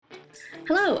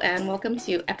Hello, and welcome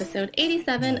to episode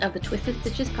 87 of the Twisted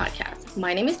Stitches podcast.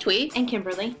 My name is Twee. And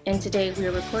Kimberly. And today we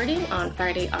are recording on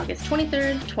Friday, August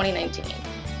 23rd, 2019.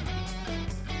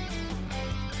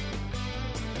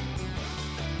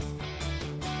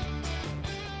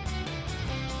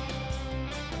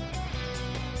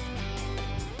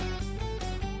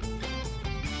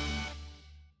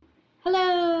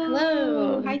 Hello.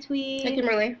 Hello. Hi, Twee. Hey,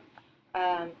 Kimberly.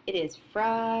 It is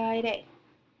Friday.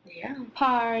 Yeah.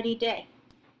 Party day.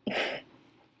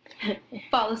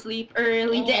 Fall asleep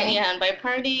early day. Yeah, and by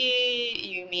party,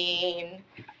 you mean...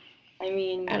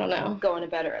 I don't know. Going to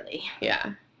bed early.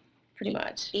 Yeah, pretty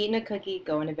much. Eating a cookie,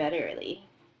 going to bed early.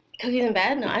 Cookies in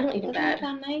bed? No, I don't eat in Doesn't that bed.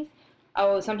 sound nice?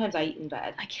 Oh, sometimes I eat in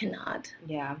bed. I cannot.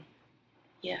 Yeah.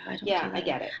 Yeah, I don't Yeah, do that. I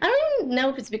get it. I don't even know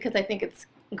if it's because I think it's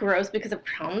gross because of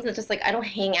crumbs. It's just like I don't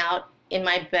hang out in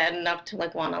my bed enough to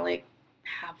like want to like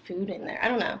have food in there. I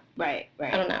don't know. Right.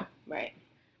 I don't know. Right.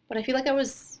 But I feel like I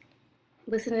was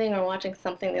listening or watching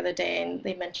something the other day and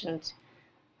they mentioned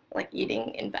like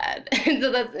eating in bed. And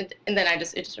so and then it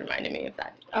just reminded me of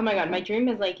that. Oh my God, my dream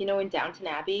is like, in Downton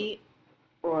Abbey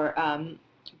or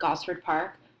Gosford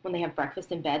Park when they have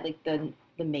breakfast in bed, like the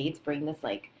maids bring this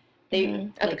like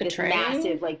like this tray?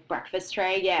 massive like breakfast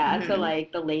tray. Yeah. Mhm. So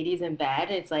like the ladies in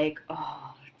bed, it's like,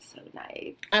 oh, it's so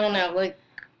nice. I don't know, like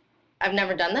I've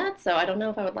never done that, so I don't know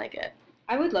if I would like it.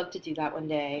 I would love to do that one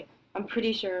day. I'm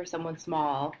pretty sure someone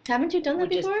small Haven't you done that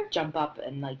would just before? jump up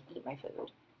and like eat my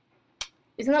food.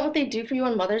 Isn't that what they do for you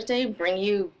on Mother's Day? Bring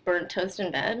you burnt toast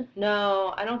in bed?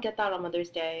 No, I don't get that on Mother's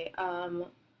Day.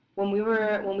 When we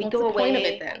What's go the away, point of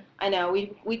it then? I know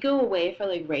we go away for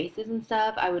like races and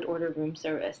stuff. I would order room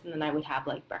service and then I would have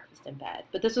like breakfast in bed.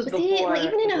 But this was But before. see, like,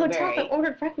 even in a hotel, Blueberry. if I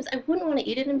ordered breakfast, I wouldn't want to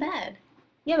eat it in bed.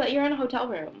 Yeah, but you're in a hotel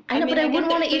room. I know, but I guess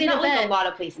wouldn't wanna eat there's it not in like bed. a lot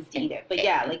of places to eat it, but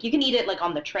yeah, like you can eat it like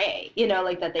on the tray,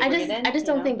 like that they bring it in. I just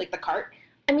don't think like the cart.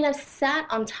 I mean, I've sat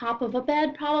on top of a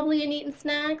bed probably and eaten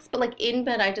snacks, but like in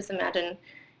bed, I just imagine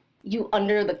you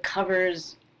under the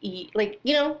covers eat, like,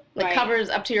 Right. covers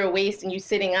up to your waist and you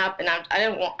sitting up, and I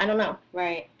don't know.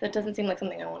 Right. That doesn't seem like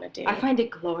something I want to do. I find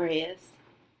it glorious.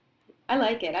 I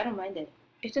like it. I don't mind it.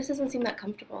 It just doesn't seem that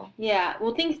comfortable. Yeah.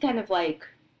 Well, things kind of like.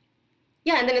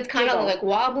 Yeah, and then it's kind of Jiggle. like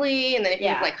wobbly, and then if you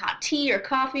Yeah. have like hot tea or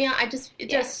coffee on,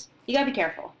 You gotta be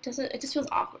careful. it just feels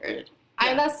awkward.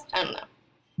 Yeah. I don't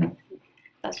know.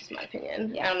 That's just my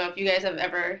opinion. Yeah. I don't know if you guys have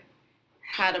ever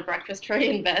had a breakfast tray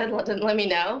in bed. Let me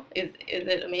know. Is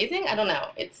it amazing? I don't know.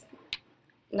 It's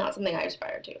not something I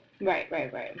aspire to. Right.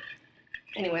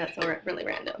 Anyway, that's really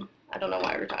random. I don't know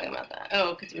why we were talking about that.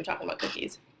 Oh, because we were talking about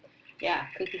cookies. Yeah,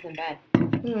 cookies in bed.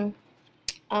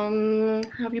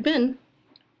 How have you been?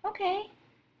 Okay.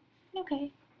 I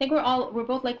think we're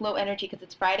both like low energy because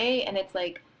it's Friday and it's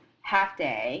like half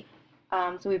day.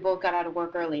 So we both got out of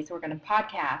work early, so we're gonna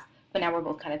podcast. But now we're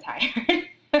both kind of tired.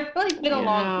 It's been a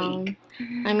long week.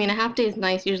 I mean, a half day is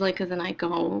nice usually because then I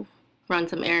go run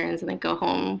some errands and then go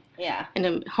home. Yeah. And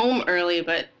I'm home early,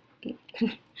 but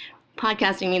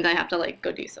podcasting means I have to like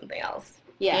go do something else.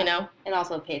 Yeah. And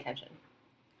also pay attention.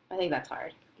 I think that's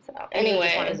hard. So And you anyway,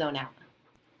 just want to zone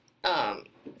out.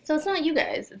 So it's not you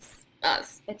guys, it's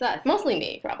us. It's us. Mostly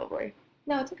me, probably.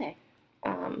 No, it's okay.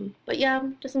 But yeah,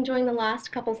 just enjoying the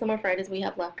last couple summer Fridays we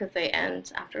have left because they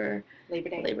end after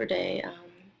Labor Day. I'm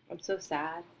I'm so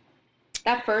sad.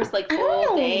 That first like I don't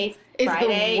full know. day It's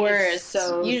Friday the worst. is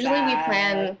so Usually we sad.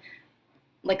 plan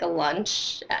like a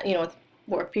lunch, with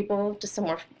work people, just some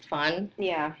more fun.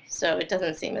 Yeah. So it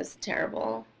doesn't seem as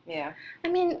terrible. Yeah. I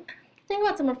mean, the thing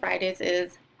about summer Fridays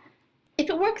is if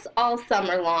it works all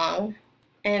summer long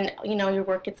and, your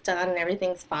work gets done and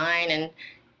everything's fine and,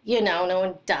 no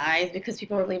one dies because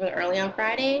people are leaving early on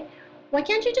Friday, why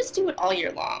can't you just do it all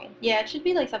year long? Yeah, it should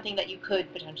be like something that you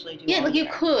could potentially do. Yeah, all like you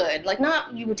year. could. Like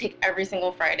not you would take every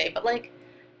single Friday, but like,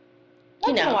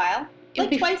 Once in a while. it would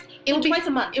be- twice. it would be- twice a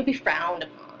month. it would be frowned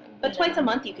upon. But twice a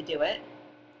month you could do it.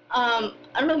 I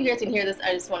don't know if you guys can hear this.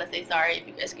 I just want to say sorry if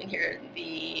you guys can hear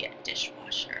the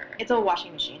dishwasher. It's a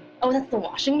washing machine. Oh, that's the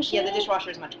washing machine? Yeah, the dishwasher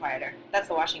is much quieter. That's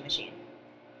the washing machine.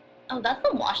 Oh, that's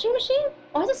the washing machine?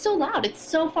 Why is it so loud? It's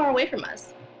so far away from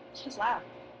us. It's just loud.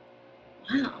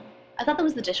 Wow. I thought that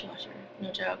was the dishwasher.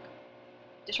 No joke.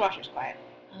 Dishwasher's quiet.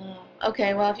 Oh,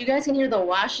 okay, well, if you guys can hear the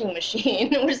washing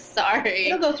machine, we're sorry.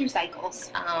 It'll go through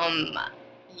cycles.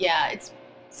 Yeah, it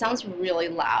sounds really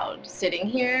loud sitting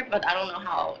here, but I don't know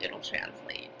how it'll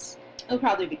translate. It'll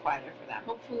probably be quieter for them.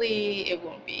 Hopefully it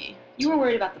won't be. You were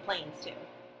worried about the planes too.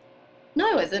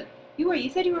 No, I wasn't. You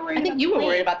said you were worried I think about you the were planes.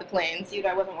 worried about the planes. Dude,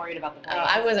 I wasn't worried about the Oh, planes.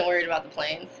 I wasn't worried about the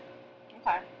planes.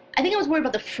 Okay. I think I was worried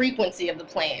about the frequency of the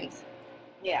planes.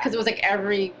 Yeah. Because it was like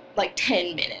every,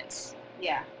 10 minutes.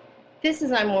 Yeah. This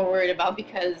is I'm more worried about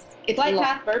because It's Flight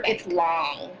Path Burbank. It's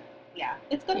long. Yeah,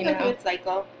 it's gonna go through its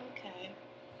cycle. Okay.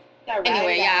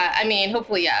 Anyway, yeah. I mean,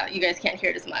 hopefully, yeah, you guys can't hear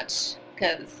it as much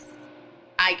because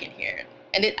I can hear it,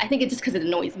 and I think it's just because it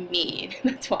annoys me.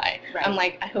 That's why. Right. I'm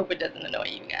like, I hope it doesn't annoy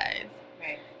you guys.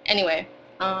 Right. Anyway,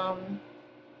 yeah.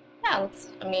 Let's.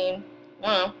 I mean, I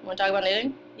don't know. Want to talk about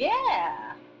knitting?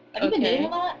 Yeah. Have you been knitting a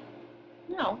lot?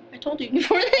 No, I told you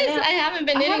before this. I haven't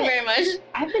been knitting very much.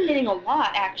 I've been knitting a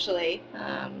lot, actually,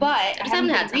 but I haven't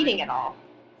been reading at all.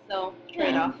 So,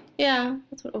 trade off. Yeah,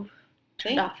 that's what. Oh,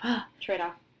 trade off. Trade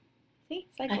off. See,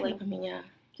 cycling. I mean, yeah.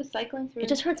 Just cycling through. It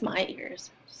just hurts my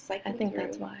ears. Cycling I think through.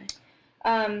 that's why.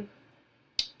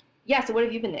 Yeah, so what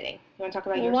have you been knitting? You want to talk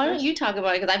about yours Why first? don't you talk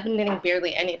about it? Because I've been knitting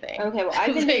barely anything. Okay, well,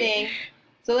 I've been knitting.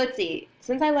 So let's see.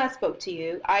 Since I last spoke to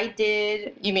you, I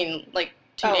did. You mean like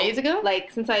 2 days ago? Like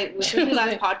since we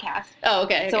last podcast. Oh,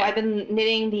 okay. So I've been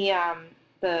knitting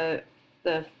the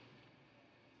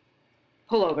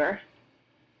pullover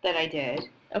that I did.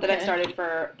 That I started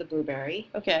for the blueberry.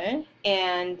 Okay.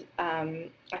 And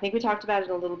I think we talked about it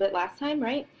a little bit last time,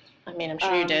 right? I mean, I'm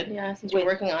sure you did. Yeah, since you're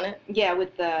working on it. Yeah,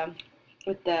 with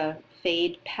the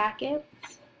fade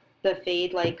packets, the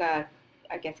fade I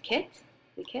guess kit,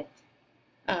 the kit.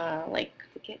 Like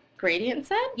the kit gradient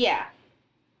set. Yeah.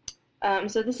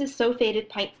 So this is So Faded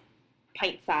pint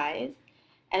size,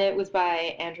 and it was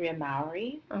by Andrea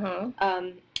Mowry.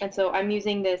 And so I'm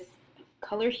using this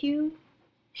color Hue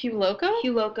Loco.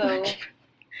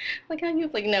 Like how you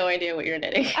have like no idea what you're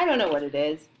knitting. I don't know what it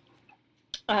is.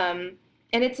 And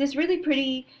it's this really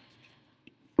pretty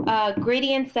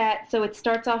gradient set. So it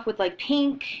starts off with like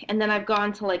pink, and then I've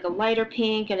gone to like a lighter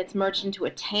pink, and it's merged into a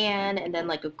tan, and then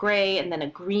like a gray, and then a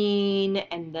green,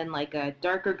 and then like a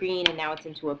darker green, and now it's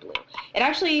into a blue.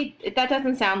 That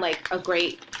doesn't sound like a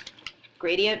great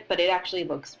gradient, but it actually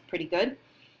looks pretty good.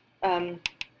 I think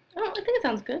it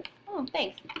sounds good. Oh,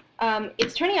 thanks.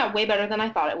 It's turning out way better than I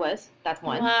thought it was. That's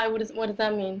one. Why? What does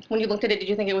that mean? When you looked at it, did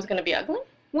you think it was going to be ugly?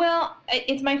 Well,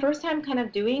 it's my first time kind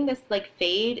of doing this like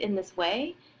fade in this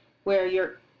way, where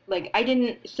you're like,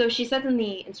 so she says in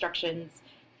the instructions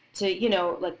to,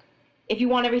 like, if you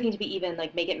want everything to be even,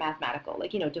 like, make it mathematical,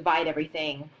 like, divide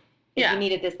everything. If you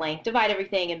needed this length, divide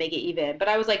everything and make it even. But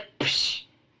I was like, psh,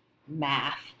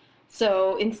 math.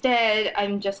 So instead,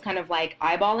 I'm just kind of like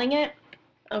eyeballing it.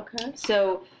 Okay.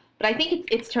 So, but I think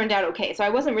it's turned out okay. So I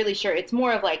wasn't really sure. It's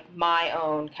more of like my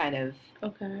own kind of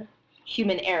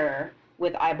human error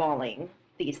with eyeballing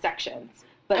these sections.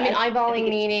 But I mean, eyeballing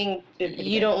meaning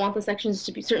you don't want the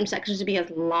certain sections to be as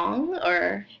long,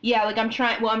 or? Yeah, like I'm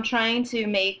trying to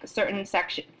make certain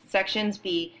sections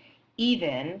be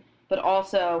even, but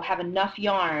also have enough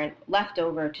yarn left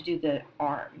over to do the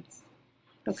arms.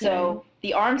 Okay. So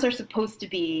the arms are supposed to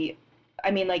be, I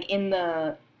mean, like in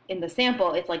the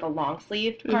sample, it's like a long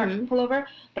sleeved pullover,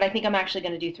 but I think I'm actually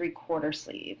going to do 3/4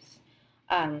 sleeves.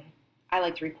 I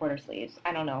like 3/4 sleeves.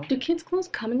 I don't know. Do kids' clothes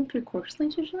come in 3/4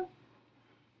 sleeves usually?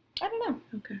 I don't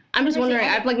know. Okay. I'm just wondering.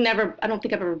 I don't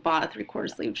think I've ever bought a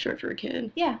 3/4 sleeve shirt for a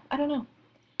kid. Yeah, I don't know.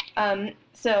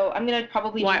 So I'm gonna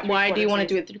probably. Why do you want to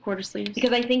do it 3/4 sleeves?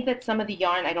 Because I think that some of the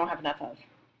yarn I don't have enough of.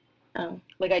 Oh.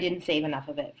 Like I didn't save enough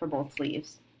of it for both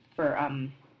sleeves, for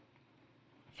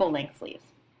full length sleeves.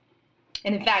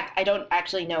 And in fact, I don't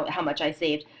actually know how much I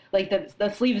saved. Like the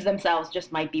sleeves themselves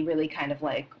just might be really kind of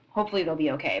like. Hopefully they'll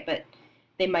be okay, but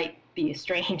they might be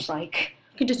strange, like.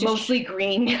 You could just mostly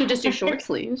green. You could just do short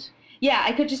sleeves. Yeah,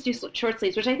 I could just do short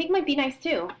sleeves, which I think might be nice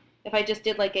too. If I just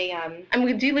did like a I mean,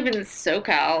 we do live in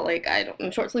SoCal. Like,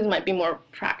 short sleeves might be more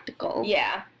practical.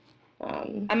 Yeah.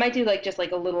 I might do like just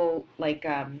like a little like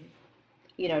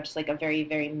just like a very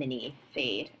very mini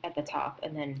fade at the top,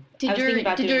 and then did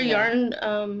your yarn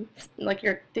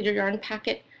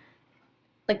packet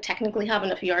like technically have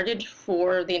enough yardage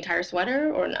for the entire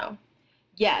sweater or no?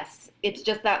 Yes, it's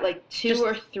just that like two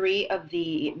or three of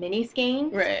the mini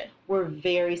skeins were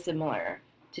very similar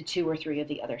to 2 or 3 of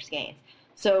the other skeins.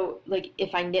 So like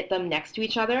if I knit them next to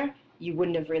each other, you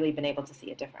wouldn't have really been able to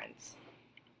see a difference.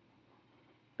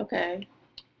 Okay.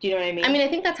 Do you know what I mean? I mean, I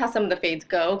think that's how some of the fades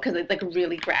go because it's like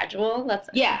really gradual.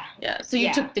 Yeah. So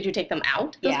did you take them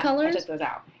out? Those colors? I took those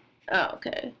out. Oh,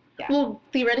 okay. Yeah. Well,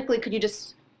 theoretically, could you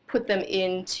just put them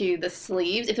into the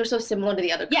sleeves if they're so similar to the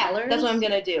other colors? Yeah, that's what I'm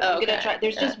gonna do. Oh, I'm gonna try.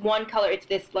 There's just one color. It's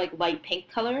this like light pink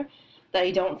color that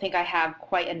I don't think I have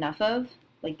quite enough of.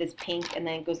 Like this pink, and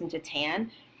then it goes into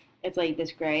tan. It's like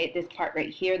this gray. This part right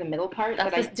here, the middle part.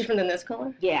 That's different than this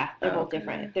color. Yeah, they're both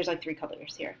different. There's like 3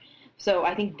 colors here. So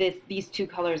I think these 2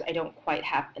 colors I don't quite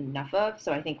have enough of.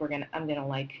 So I think I'm gonna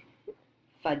like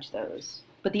fudge those.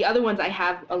 But the other ones I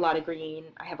have a lot of green.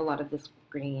 I have a lot of this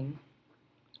green.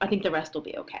 I think the rest will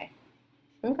be okay.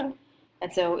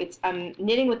 And so I'm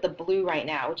knitting with the blue right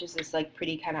now, which is this like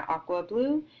pretty kind of aqua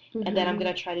blue. Mm-hmm. And then I'm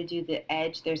going to try to do the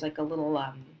edge. There's like a little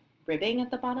ribbing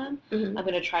at the bottom. Mm-hmm. I'm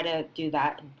going to try to do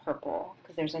that in purple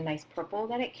because there's a nice purple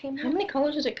that it came with. How many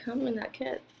colors did it come in that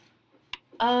kit?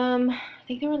 I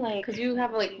think there were like... Because you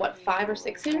have like, what, 5 or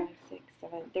 6 here? 5, 6,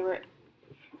 7. There were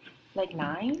like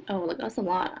 9. Oh, like that's a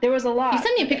lot. There was a lot. You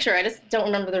sent me a picture. I just don't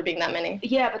remember there being that many.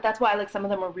 Yeah, but that's why like some of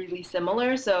them were really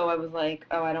similar. So I was like,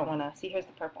 oh, I don't want to. See, here's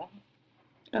the purple.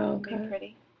 Oh, Very okay.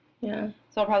 pretty. Yeah.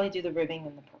 So I'll probably do the ribbing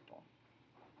in the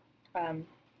purple.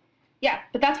 Yeah,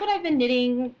 but that's what I've been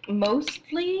knitting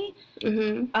mostly.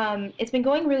 Mm-hmm. It's been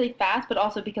going really fast, but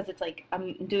also because it's like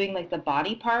I'm doing like the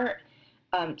body part.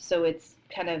 So it's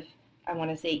kind of, I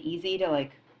want to say, easy to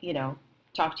like, you know,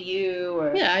 talk to you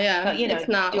or Yeah. you know, it's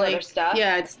not do like other stuff.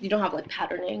 Yeah, you don't have like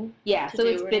patterning. Yeah, to so do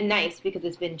it's or been anything. nice because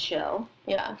it's been chill.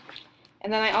 Yeah.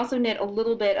 And then I also knit a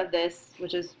little bit of this,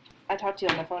 which is, I talked to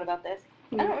you on the phone about this.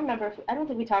 I don't remember, I don't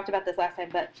think we talked about this last time,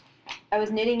 but I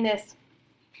was knitting this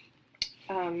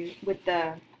with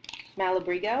the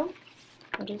Malabrigo.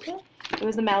 What is it? It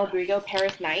was the Malabrigo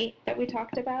Paris Night that we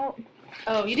talked about.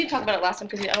 Oh, you did talk about it last time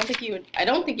because I don't think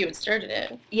you had started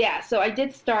it. Yeah, so I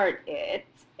did start it,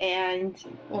 and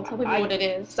Well, tell people what it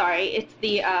is. Sorry, it's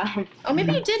the. Oh,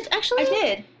 maybe you did actually. I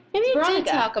did. Maybe you Veronica.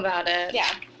 did talk about it. Yeah.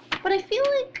 But I feel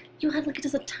like you had like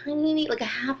just a tiny, like a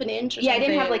half an inch or Yeah, I something.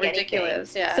 didn't have like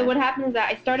ridiculous. anything. Yeah. So what happened is that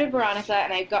I started Veronica,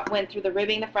 and I went through the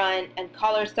ribbing the front and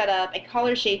collar setup and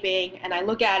collar shaping, and I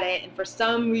look at it, and for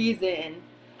some reason,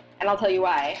 and I'll tell you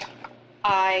why,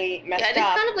 I messed it's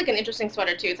up. kind of like an interesting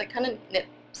sweater too. It's like kind of knit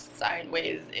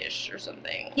sideways-ish or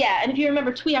something. Yeah, and if you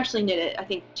remember, Twee actually knit it, I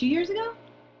think 2 years ago,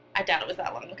 I doubt it was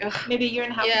that long ago. maybe a year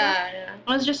and a half ago. Yeah. It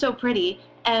was just so pretty,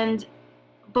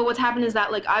 but what's happened is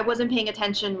that like I wasn't paying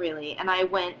attention really, and I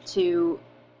went to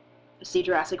see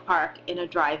Jurassic Park in a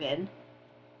drive-in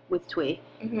with Twee,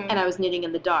 Mm-hmm. and I was knitting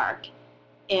in the dark,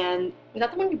 and Is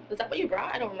that the one? Was that what you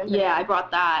brought? I don't remember. yeah, I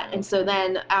brought that, and so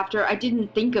then after I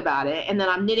didn't think about it, and then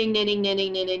I'm knitting,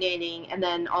 and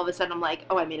then all of a sudden I'm like,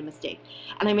 oh, I made a mistake,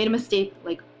 and I made a mistake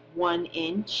like 1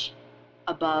 inch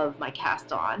above my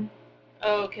cast on,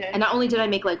 Oh, okay. and not only did I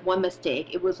make like one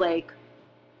mistake, it was like,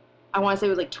 I want to say it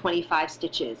was like 25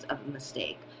 stitches of a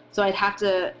mistake. So I'd have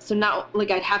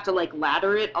to like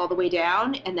ladder it all the way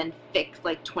down and then fix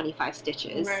like 25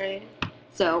 stitches. Right.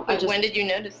 So Wait, when did you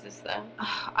notice this though?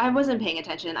 I wasn't paying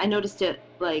attention. I noticed it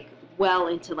like well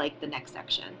into like the next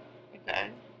section. Okay.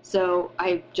 So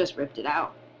I just ripped it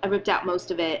out. I ripped out most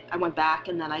of it. I went back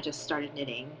and then I just started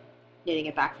knitting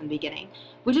it back from the beginning,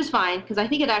 which is fine because I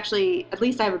think it actually, at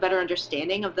least I have a better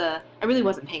understanding of I really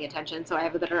wasn't paying attention, so I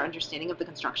have a better understanding of the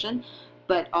construction.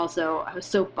 But also, I was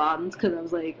so bummed because I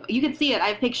was like, you could see it. I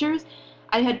have pictures.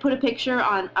 I had put a picture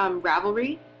on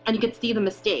Ravelry, and you could see the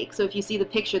mistake. So if you see the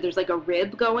picture, there's like a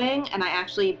rib going, and I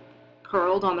actually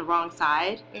purled on the wrong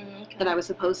side Okay. that I was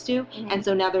supposed to. Mhm. And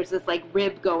so now there's this like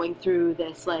rib going through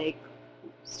this like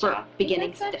Stop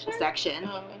beginning section? section.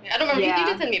 Oh, okay. I don't remember. Yeah. You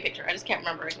did send me a picture. I just can't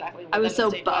remember exactly what I was the so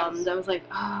mistake bummed. was. I was like,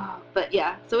 oh, but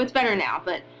yeah. So it's better now.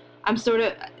 But I'm sort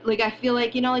of like, I feel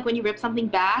like, you know, like when you rip something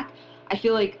back, I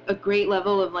feel like a great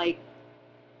level of like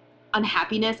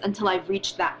unhappiness until I've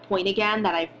reached that point again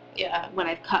that when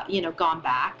I've cut, you know, gone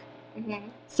back. Mm-hmm.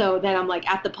 So then I'm like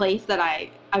at the place that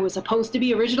I was supposed to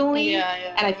be originally.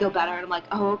 Yeah. And I feel better. And I'm like,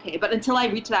 oh, okay. But until I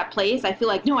reach that place, I feel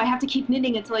like, no, I have to keep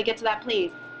knitting until I get to that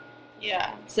place.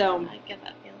 Yeah. So I get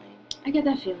that feeling. I get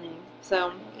that feeling. So I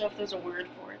don't know if there's a word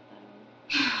for it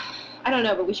though. I don't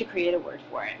know, but we should create a word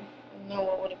for it. I don't know,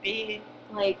 what would it be?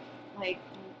 Like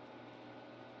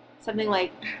something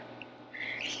like,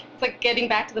 It's like getting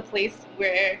back to the place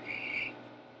where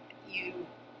you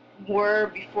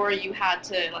were before you had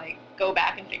to like go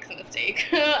back and fix a mistake.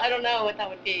 I don't know what that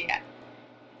would be.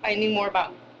 If I knew more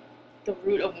about the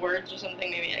root of words or something,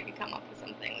 maybe I could come up with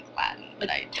something like Latin. But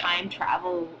I don't. time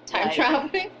travel. Time like,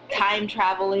 traveling. Time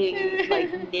traveling,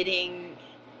 like knitting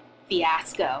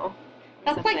fiasco. or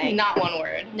That's something. like not one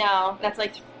word. No, that's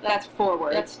 4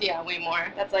 words. That's way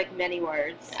more. That's like many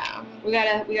words. Yeah. We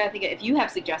gotta think of, if you have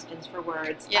suggestions for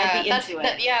words, I'd be into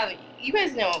it. Yeah, you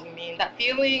guys know what we mean. That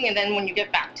feeling, and then when you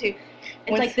get back to,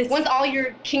 It's like this. once all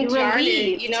your kinked You're yarn,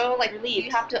 relieved. you know, like Relieved.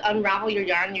 you have to unravel your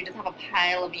yarn. You just have a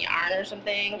pile of yarn or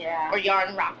something, Yeah. or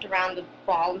yarn wrapped around the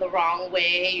ball the wrong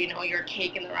way. You know, your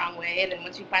cake in the wrong way, and then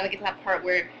once you finally get to that part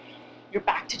where you're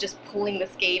back to just pulling the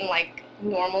skein like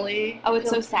normally. Oh, it's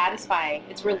so feels- satisfying.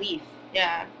 It's relief.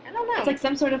 Yeah, I don't know. It's like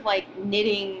some sort of like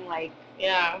knitting, like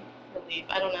yeah, relief.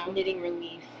 I don't know. knitting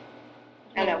relief.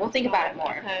 I don't know. We'll think about it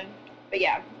more. Okay. But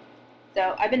yeah.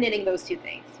 So I've been knitting those 2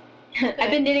 things.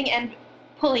 I've been knitting and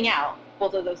pulling out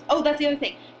both of those. Oh, that's the other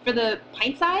thing. For the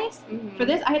pint size, for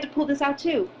this, I had to pull this out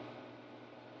too.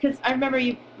 Because I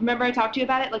remember I talked to you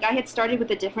about it? Like, I had started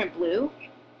with a different blue,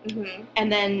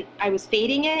 and then I was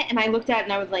fading it, and I looked at it,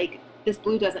 and I was like, this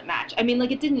blue doesn't match. I mean,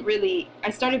 like, it didn't really,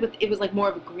 I started with, it was like more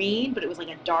of a green, but it was like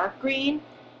a dark green.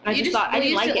 And I just thought, I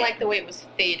didn't like it. You didn't like the way it was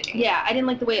fading. Yeah, I didn't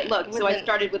like the way it looked, so I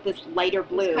started with this lighter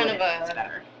blue. It was kind of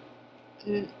better.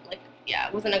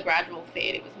 It wasn't a gradual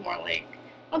fade. It was more like,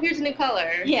 oh, here's a new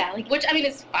color. Yeah. Like, which, I mean,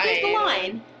 is fine. Here's the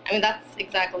line. I mean, that's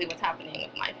exactly what's happening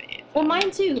with my fade. Well, mine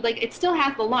too. Like, it still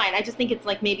has the line. I just think it's,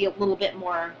 like, maybe a little bit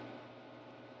more,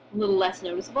 a little less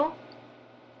noticeable.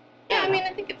 Yeah, I mean,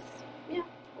 I think it's,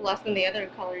 less than the other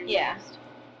color you used. Yeah.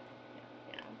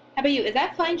 How about you? Is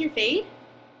that Find Your Fade?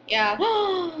 Yeah.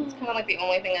 It's kind of like the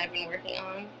only thing I've been working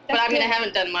on. But I mean, I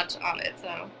haven't done much on it,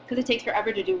 so. Because it takes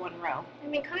forever to do one row. I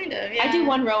mean, kind of, yeah. I do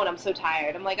one row and I'm so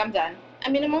tired. I'm like, I'm done. I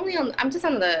mean, I'm just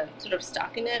on the sort of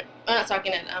stockinette,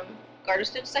 garter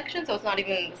stitch section, so it's not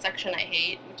even the section I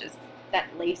hate, which is that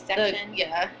lace section.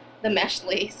 The mesh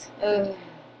lace. Ugh.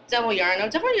 Double yarnos.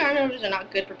 Double yarnos are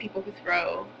not good for people who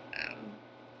throw.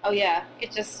 Oh yeah.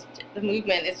 It's just, the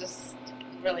movement is just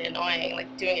really annoying,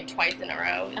 like doing it twice in a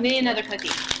row. I need another cookie.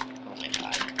 Oh my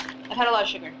god. I've had a lot of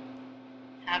sugar.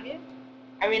 Have you?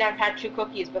 I mean, I've had 2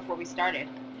 cookies before we started.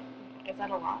 Is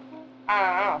that a lot?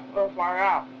 I don't know. We're far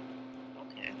out.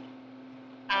 Okay.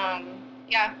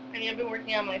 Yeah, I mean, I've been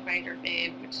working on my Find Your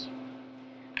Fade, which, I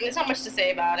mean, there's not much to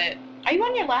say about it. Are you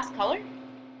on your last color?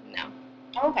 No.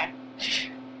 Oh, okay.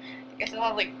 I guess I'll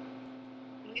have, like,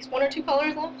 at least 1 or 2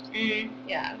 colors left.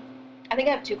 Yeah. I think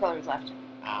I have 2 colors left.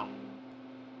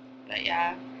 But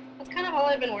yeah, that's kind of all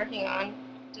I've been working on.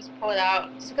 Just pull it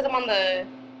out. Just because I'm on the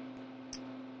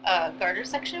garter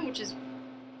section, which is,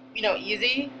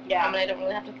 easy. Yeah. And I don't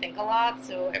really have to think a lot.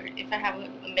 So if I have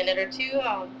a minute or 2,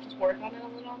 I'll just work on it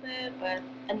a little bit. But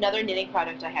another knitting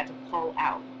project I had to pull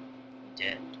out. You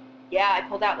did? Yeah, I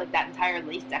pulled out like that entire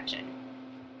lace section.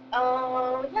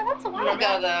 Oh, yeah, that's a while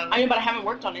ago though. I know, but I haven't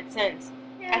worked on it since.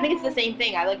 Yeah. I think it's the same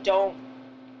thing. I don't.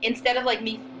 Instead of like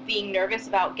me being nervous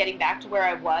about getting back to where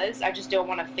I was, I just don't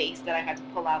want to face that I had to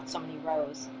pull out so many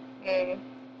rows. You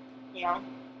know?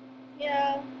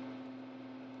 Yeah.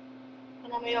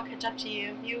 Well, maybe I'll catch up to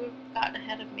you. You got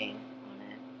ahead of me on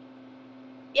it.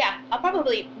 Yeah,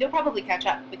 you'll probably catch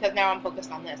up because now I'm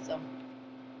focused on this, so.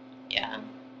 Yeah.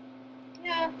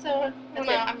 Yeah, so, I don't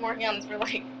know, I'm working on this for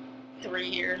like 3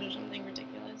 years or something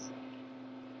ridiculous.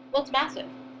 Well, it's massive.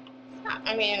 It's not,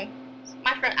 I mean,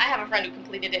 I have a friend who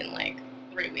completed it in like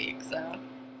 3 weeks, so.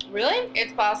 Really?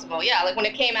 It's possible, yeah. Like when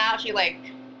it came out, she like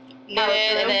knit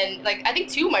it, and then like I think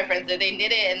 2 of my friends did. They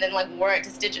knit it and then like wore it to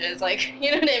stitches, like,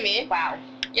 you know what I mean? Wow.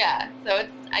 Yeah, so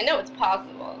I know it's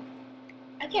possible.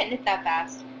 I can't knit that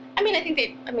fast. I mean, I think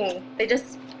they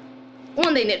just,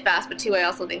 1, they knit fast, but 2, I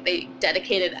also think they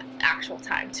dedicated actual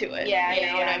time to it. Yeah, you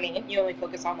know what I mean? You only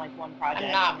focus on like one project.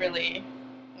 I'm not really,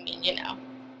 I mean,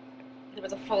 there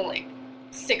was a full like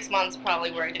 6 months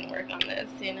probably where I didn't work on this,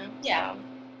 Yeah. So,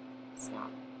 it's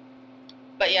not.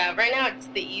 But yeah, right now it's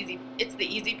the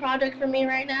easy project for me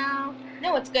right now.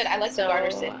 No, it's good. I like the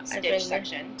garter stitch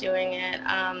section. Doing it.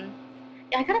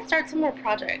 Yeah, I gotta start some more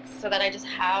projects so that I just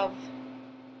have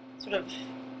sort of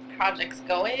projects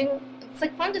going. It's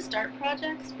like fun to start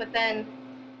projects, but then,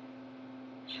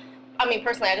 I mean,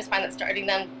 personally, I just find that starting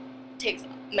them takes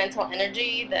mental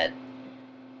energy that,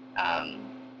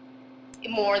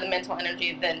 more the mental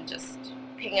energy than just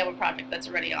picking up a project that's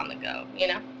already on the go,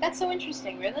 That's so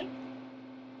interesting, really?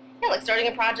 Yeah, like starting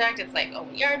a project, it's like, oh,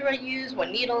 what yarn do I use? What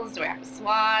needles do I have to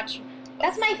swatch?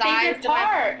 That's my favorite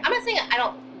part. I'm not saying I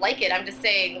don't like it. I'm just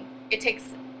saying it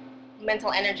takes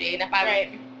mental energy. And if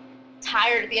I'm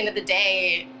tired at the end of the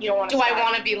day, you don't want to I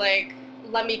want to be like,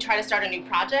 let me try to start a new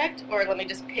project, or let me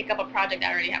just pick up a project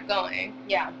I already have going?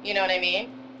 Yeah. You know what I mean?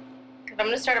 Because I'm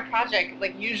going to start a project,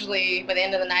 like usually by the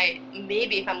end of the night,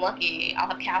 maybe if I'm lucky, I'll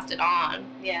have cast it on.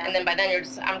 Yeah. And then by then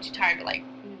I'm too tired to like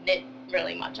knit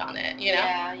really much on it,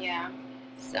 Yeah.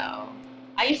 So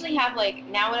I usually have like,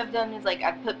 now what I've done is like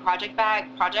I've put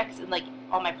projects in like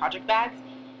all my project bags,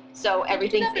 so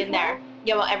everything's in there.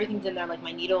 Yeah, well, everything's in there, like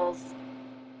my needles,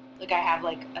 like I have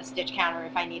like a stitch counter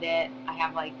if I need it. I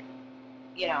have like,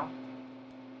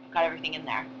 I've got everything in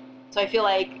there. So I feel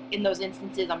like in those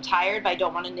instances I'm tired but I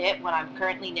don't want to knit when I'm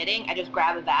currently knitting, I just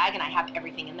grab a bag and I have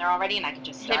everything in there already and I can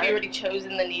just start. Have you already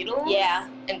chosen the needles? Yeah.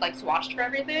 And like swatched for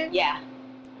everything? Yeah.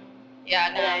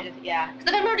 Yeah, no. Because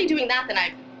if I'm already doing that, then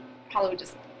I probably would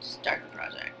just start the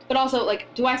project. But also,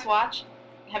 like, do I swatch?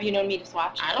 Have you known me to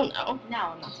swatch? I don't know.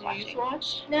 No, I'm not swatching. Do you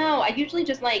swatch? No, I usually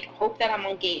just, like, hope that I'm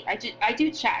on gate. I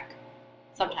do check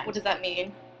sometimes. What does that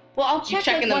mean? Well, I'll check, You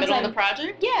check like, in the once middle of the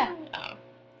project? Yeah. Oh.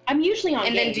 I'm usually on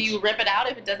And gauge. then do you rip it out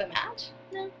if it doesn't match?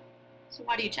 No. So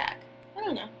why do you check? I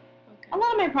don't know. Okay. A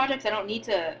lot of my projects I don't need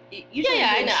to. Usually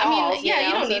Yeah, I I'm know. doing shawls, I mean, yeah, you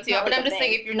know, don't so need it's to. not But like I'm a just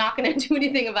saying, thing. if you're not going to do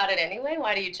anything about it anyway,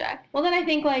 why do you check? Well, then I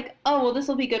think like, oh, well, this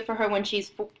will be good for her when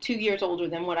she's 2 years older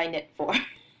than what I knit for.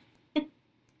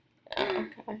 Oh,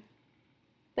 okay.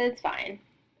 But it's fine.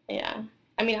 Yeah.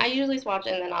 I mean, I usually swatch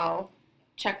and then I'll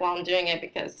check while I'm doing it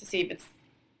because to see if it's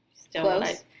still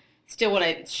Close? what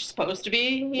it's supposed to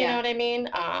be. You Yeah. know what I mean?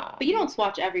 But you don't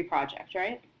swatch every project,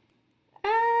 right?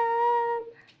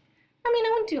 I mean, I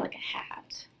wouldn't do like a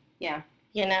hat. Yeah.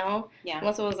 You know? Yeah.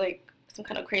 Unless it was like some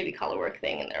kind of crazy color work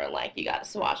thing and they were like, you got to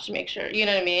swatch to make sure. You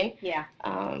know what I mean? Yeah.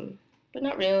 But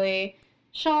not really.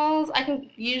 Shawls, I can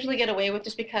usually get away with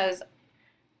just because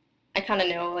I kind of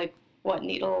know like what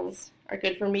needles are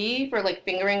good for me for like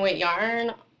fingering weight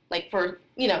yarn, like for,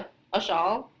 you know, a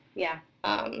shawl. Yeah.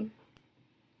 But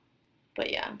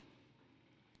yeah.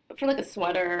 But for like a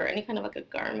sweater or any kind of like a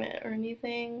garment or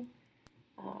anything,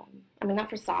 I mean, not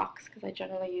for socks because I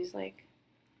generally use like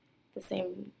the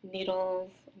same needles.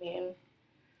 I mean,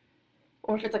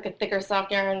 or if it's like a thicker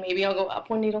sock yarn, maybe I'll go up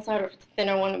one needle side, or if it's a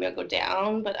thinner one, maybe I'll go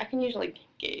down. But I can usually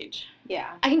gauge.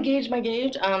 Yeah. I can gauge my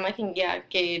gauge. I can gauge.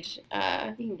 You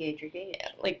can gauge your gauge.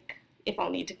 Like if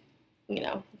I'll need to, you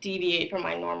know, deviate from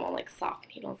my normal like sock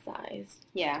needle size.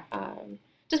 Yeah.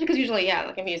 Just because usually, yeah,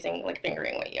 like I'm using like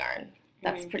fingering weight yarn.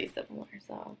 That's Mhm. pretty similar.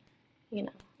 So, you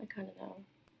know, I kind of know.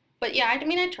 But yeah, I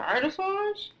mean, I try to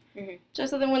swatch. Mhm. Just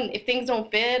so then if things don't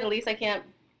fit, at least I can't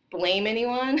blame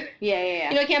anyone. Yeah.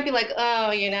 You know, I can't be like,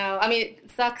 oh, you know. I mean,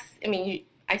 it sucks. I mean,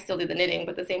 I still do the knitting,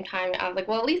 but at the same time, I was like,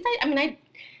 well, at least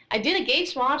I did a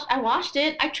gauge swatch. I washed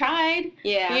it. I tried.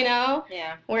 Yeah. You know?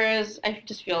 Yeah. Whereas I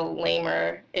just feel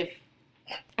lamer if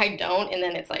I don't, and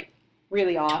then it's like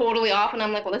Really off. totally off, and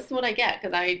I'm like, well, this is what I get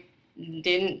because I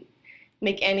didn't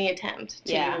make any attempt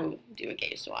to do a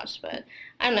gauge swatch. But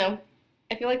I don't know.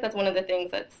 I feel like that's one of the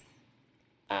things that's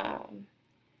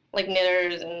like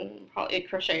knitters and probably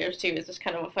crocheters too is just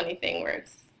kind of a funny thing where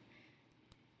it's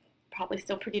probably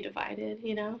still pretty divided,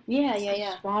 you know? Yeah. It's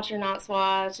like swatch or not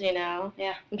swatch, you know?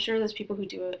 Yeah. I'm sure there's people who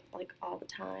do it like all the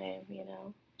time, you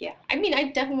know? Yeah. I mean,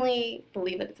 I definitely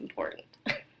believe that it's important.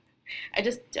 I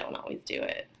just don't always do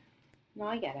it. No,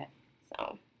 I get it.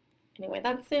 So anyway,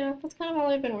 that's kind of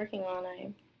all I've been working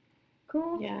on.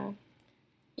 Cool.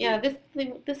 Yeah.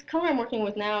 This color I'm working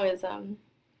with now is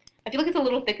I feel like it's a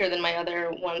little thicker than my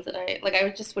other ones that I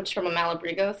just switched from a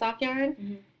Malabrigo sock yarn,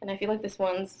 Mhm. and I feel like this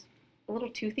one's a little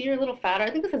toothier, a little fatter.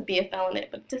 I think this has BFL in it,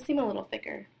 but it does seem a little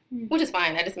thicker, Mm. which is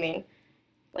fine. I just mean,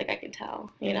 like I can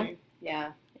tell, you know. Mhm.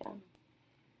 Yeah.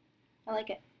 I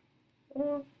like it.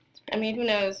 Well, I mean, who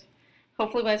knows?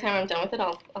 Hopefully, by the time I'm done with it,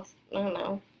 I'll I don't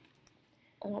know.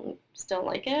 I don't still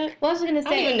like it. Well, I was gonna say,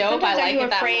 I don't even know if I sometimes like are you it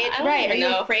that afraid, much. I don't right? Are even you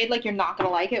know. afraid like you're not gonna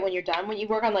like it when you're done? When you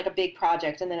work on like a big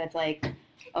project and then it's like,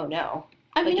 oh no,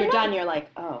 I mean, like you're I'm not- done, you're like,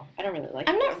 oh, I don't really like.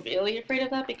 I'm this. not really afraid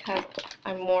of that because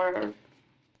I'm more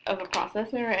of a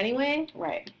process knitter anyway.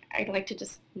 Right. I like to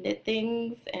just knit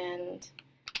things, and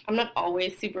I'm not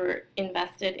always super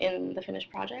invested in the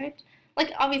finished project.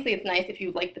 Like, obviously, it's nice if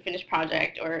you like the finished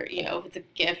project, or, you know, if it's a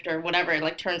gift or whatever, it,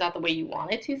 like, turns out the way you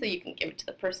want it to, so you can give it to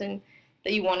the person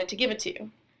that you wanted to give it to.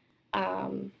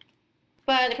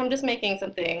 But if I'm just making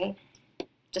something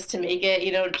just to make it,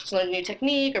 you know, just to learn a new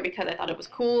technique, or because I thought it was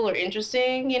cool or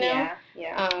interesting, you know,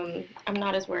 Yeah. I'm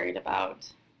not as worried about,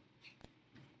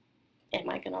 am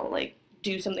I going to, like,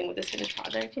 do something with this finished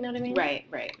project, you know what I mean? Right.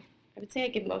 I would say I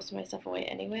give most of my stuff away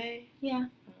anyway. Yeah.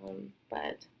 But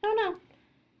I don't know.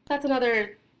 That's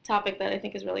another topic that I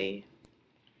think is really,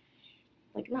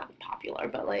 like, not popular,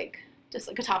 but, like, just,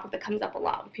 like, a topic that comes up a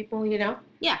lot with people, you know?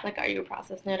 Yeah. Like, are you a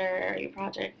process knitter? Are you a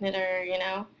project knitter, you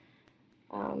know?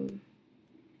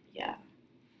 Yeah.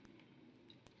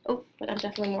 Oh, but I'm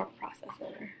definitely more of a process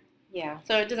knitter. Yeah.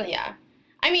 So it doesn't, yeah.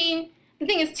 I mean, the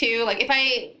thing is, too, like, if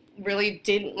I really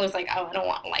was like, oh, I don't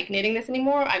like knitting this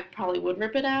anymore, I probably would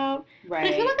rip it out. Right.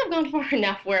 But I feel like I've gone far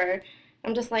enough where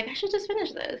I'm just like, I should just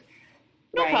finish this.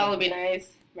 It'll Right. probably be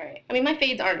nice. Right. I mean, my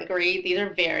fades aren't great. These are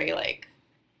very, like,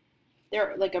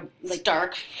 They're like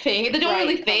stark fade. They don't bright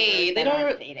really fade. colors They that don't,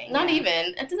 aren't fading. not yeah.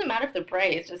 even. It doesn't matter if they're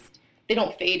bright. It's just, they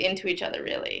don't fade into each other,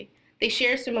 really. They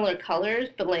share similar colors,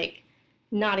 but, like,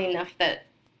 not enough that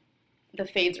the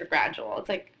fades are gradual. It's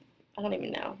like, I don't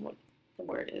even know what the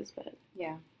word is, but.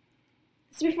 Yeah.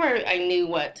 This is before I knew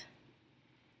what,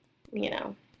 you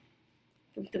know,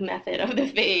 the method of the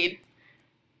fade.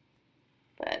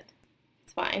 But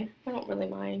it's fine. I don't really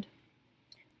mind.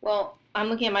 Well, I'm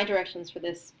looking at my directions for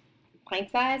this pint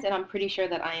size, and I'm pretty sure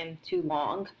that I am too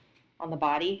long on the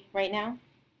body right now.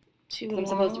 Too I'm long.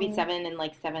 supposed to be 7 and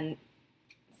like 7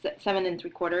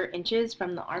 7.75 inches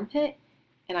from the armpit,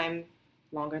 and I'm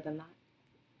longer than that.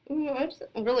 It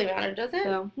doesn't really matter, does it?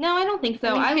 So no, I don't think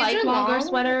so. I I mean, kids like are longer long.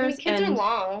 sweaters. I mean, kids are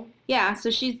long. Yeah, so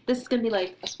this is gonna be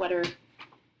like a sweater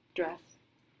dress.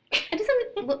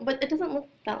 But it doesn't look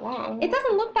that long. It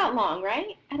doesn't look that long,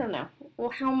 right? I don't know. Well,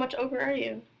 how much over are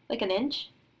you? Like an inch?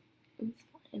 It's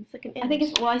fine. It's like an inch. I think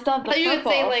it's. Well, I still have the I thought purple. you would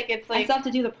say like it's like. I still have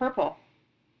to do the purple.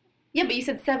 Yeah, but you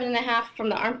said 7.5 from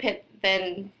the armpit,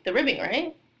 then the ribbing,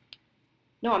 right?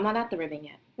 No, I'm not at the ribbing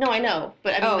yet. No, I know,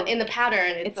 but I mean in the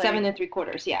pattern It's like,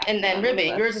 7.75. Yeah. And then Let me ribbing.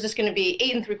 look. Yours is just going to be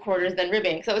 8.75, then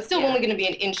ribbing. So it's still only going to be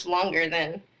an inch longer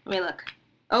than. Let me look.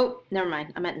 Oh, never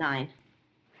mind. I'm at 9.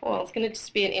 Well, it's going to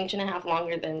just be an inch and a half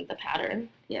longer than the pattern.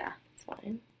 Yeah. It's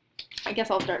fine. I guess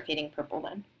I'll start fading purple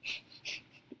then.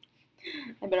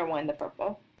 I better wind the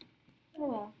purple. Oh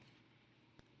well.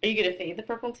 Are you going to fade the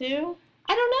purple too?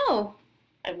 I don't know.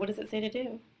 What does it say to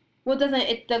do? Well,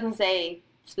 it doesn't say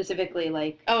specifically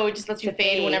like. Oh, it just lets you To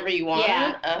fade fade. whenever you want.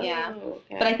 Yeah, Oh, yeah.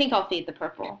 Okay. But I think I'll fade the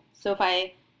purple. So if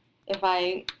I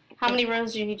How many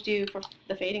rows do you need to do for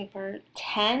the fading part?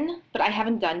 10, but I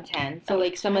haven't done 10. So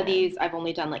like some of 10. these I've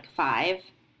only done like 5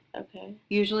 Okay.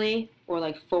 usually, or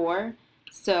like 4.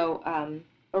 So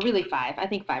or really 5. I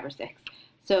think 5 or 6.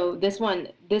 So this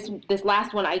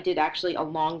last one I did actually a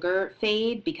longer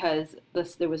fade because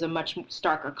there was a much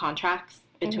starker contrast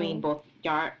between both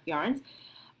yarns.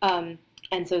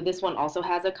 And so this one also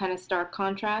has a kind of stark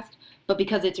contrast, but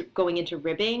because it's going into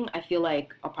ribbing, I feel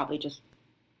like I'll probably just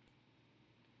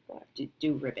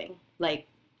do ribbing. Like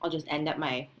I'll just end up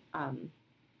my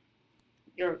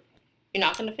You're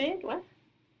not gonna fade? What?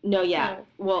 No, yeah. No.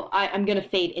 Well, I'm gonna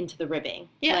fade into the ribbing.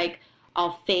 Yeah. Like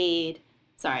I'll fade.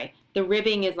 Sorry, the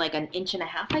ribbing is like 1.5 inches,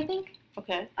 I think.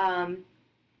 Okay.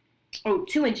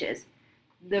 2 inches.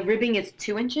 The ribbing is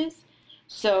 2 inches,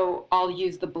 so I'll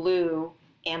use the blue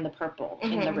and the purple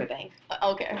in the ribbing.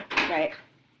 Okay. Right.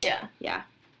 Yeah. Yeah.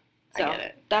 So I get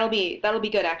it. that'll be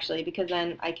good actually, because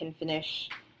then I can finish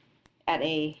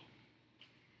I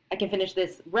can finish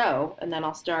this row and then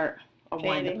I'll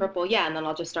wind the Fading. purple. Yeah, and then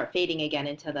I'll just start fading again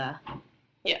into the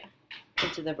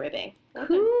ribbing. Okay.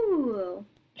 Cool.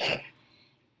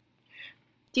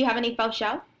 Do you have any faux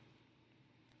show?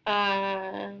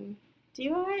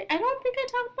 Do I? I don't think I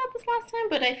talked about this last time,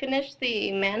 but I finished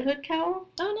the manhood cowl.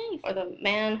 Oh, nice. Or the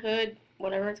manhood,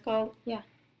 whatever it's called. Yeah.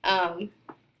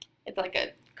 It's like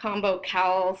a combo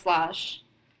cowl /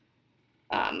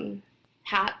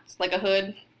 hat, like a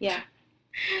hood. Yeah.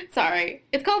 Sorry.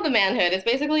 It's called the manhood. It's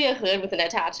basically a hood with an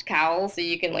attached cowl, so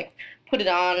you can like put it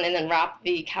on and then wrap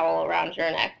the cowl around your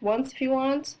neck once if you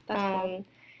want. That's cool.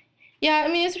 Yeah, I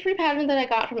mean, it's a free pattern that I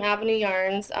got from Avenue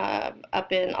Yarns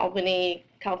up in Albany,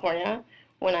 California,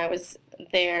 when I was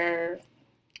there,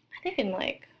 I think in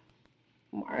like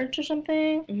March or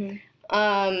something.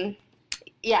 Mm-hmm.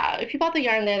 Yeah, if you bought the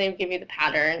yarn there, they would give you the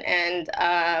pattern,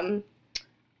 and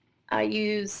I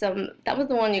used some. That was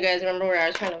the one you guys remember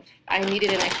where I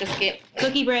needed an extra skein.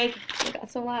 Cookie break. It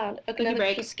got so loud. Cookie Another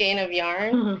break. extra skein of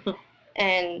yarn,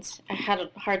 and I had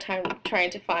a hard time trying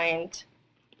to find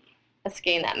a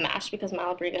skein that matched because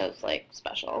Malabriga is like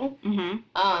special. Mm-hmm.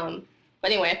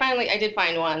 But anyway, I did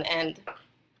find one, and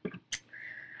it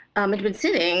had been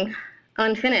sitting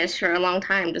unfinished for a long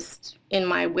time, just in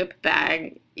my whip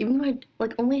bag, even though I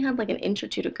like only had like an inch or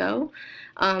two to go.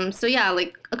 So yeah,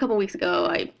 like a couple weeks ago,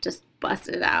 I just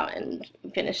busted it out and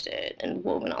finished it and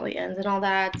woven all the ends and all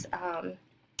that.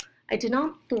 I did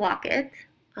not block it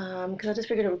because I just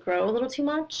figured it would grow a little too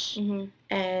much,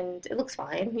 and it looks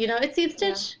fine. You know, it's seed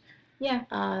stitch. Yeah.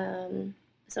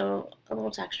 So a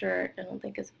little texture, I don't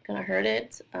think is gonna hurt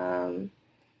it.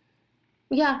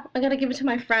 Yeah, I gotta give it to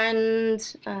my friend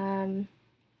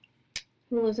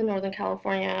who lives in Northern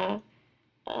California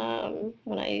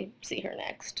when I see her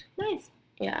next. Nice.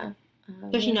 Yeah.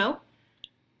 Does she know?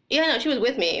 Yeah, no, she was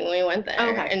with me when we went there. Oh,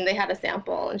 okay. And they had a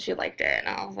sample, and she liked it. And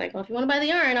I was like, well, if you want to buy the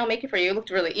yarn, I'll make it for you. It looked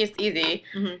really easy.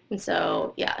 Mm-hmm. And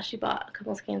so, yeah, she bought a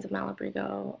couple of skeins of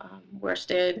Malabrigo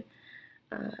worsted.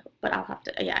 But I'll have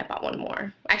to, I bought one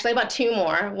more. Actually, I bought 2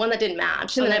 more. One that didn't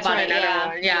match, and then I bought another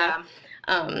one.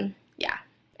 Yeah.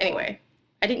 Anyway,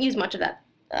 I didn't use much of that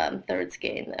 3rd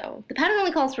skein, though. The pattern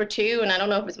only calls for 2, and I don't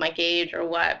know if it's my gauge or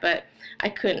what, but I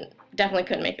definitely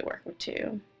couldn't make it work with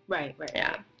 2. Right.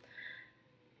 Yeah.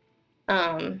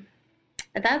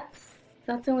 That's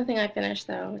the only thing I finished,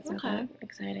 though. It's not that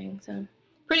exciting, so.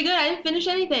 Pretty good. I didn't finish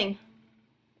anything.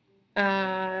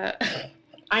 Uh...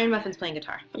 Iron Muffin's playing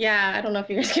guitar. Yeah, I don't know if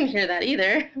you guys can hear that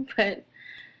either, but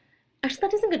actually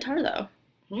that isn't guitar though.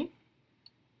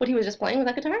 What he was just playing, was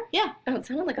that guitar? Yeah. Oh, it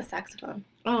sounded like a saxophone.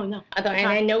 Oh no.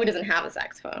 I know he doesn't have a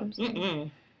saxophone. So.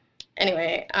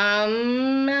 Anyway,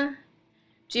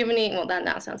 do you have any? Well, that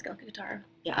now sounds like a guitar.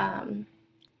 Yeah.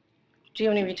 Do you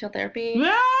have any retail therapy?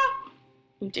 Yeah.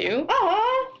 You do?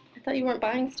 Oh, I thought you weren't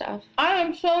buying stuff. I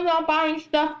am so not buying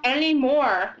stuff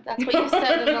anymore. That's what you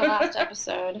said in the last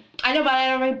episode. I know, but I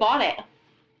had already bought it.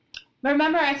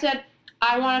 Remember, I said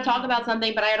I want to talk about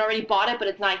something, but I had already bought it, but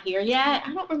it's not here yet.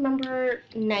 I don't remember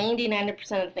 90%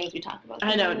 of the things we talk about.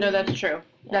 I know. No, that's true.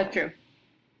 Yeah. That's true.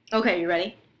 Okay, you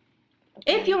ready?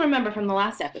 Okay. If you remember from the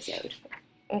last episode,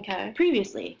 Okay.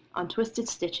 previously on Twisted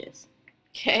Stitches,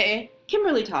 Okay.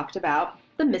 Kimberly talked about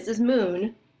the Mrs.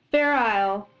 Moon Fair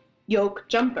Isle yoke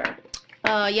jumper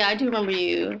Yeah, I do remember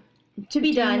you. to be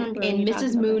I do done remember in you talking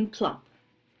Mrs. about Moon Plump.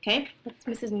 Okay? That's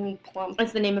Mrs. Moon Plump.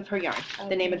 That's the name of her yarn. The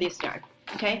Okay. name of this yarn.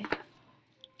 Okay?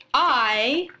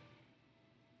 I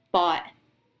bought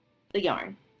the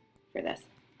yarn for this.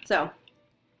 So,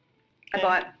 I Okay.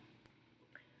 bought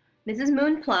Mrs.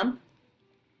 Moon Plump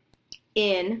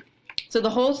in, so the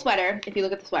whole sweater, if you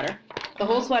look at the sweater, the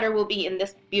whole sweater will be in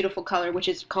this beautiful color, which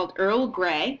is called Earl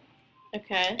Grey.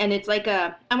 Okay. And it's like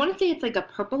I want to say it's like a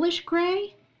purplish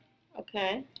gray.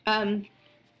 Okay.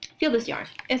 Feel this yarn.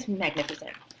 It's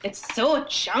magnificent. It's so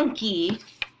chunky.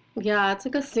 Yeah, it's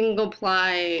like a single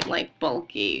ply, like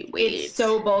bulky weight. It's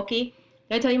so bulky.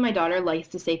 Did I tell you my daughter likes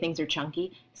to say things are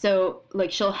chunky? So,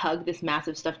 like, she'll hug this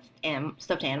massive stuffed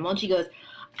animal, and she goes,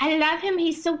 I love him.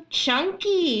 He's so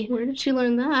chunky. Where did she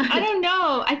learn that? I don't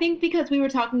know. I think because we were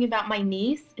talking about my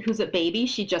niece, who's a baby.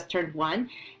 She just turned 1,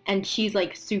 and she's,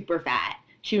 like, super fat.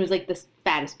 She was, like, the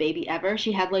fattest baby ever.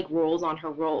 She had, like, rolls on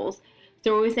her rolls.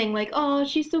 So we're always saying, like, oh,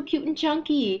 she's so cute and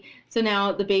chunky. So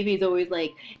now the baby's always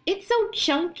like, it's so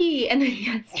chunky. And then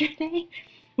yesterday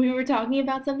we were talking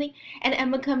about something, and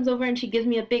Emma comes over and she gives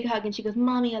me a big hug, and she goes,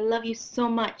 Mommy, I love you so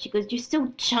much. She goes, you're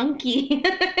so chunky.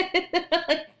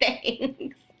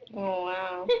 Thanks. Oh,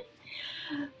 wow.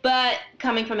 But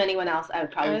coming from anyone else, I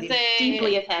would probably be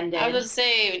deeply offended. I was going to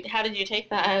say, how did you take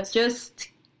that?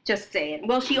 Just saying.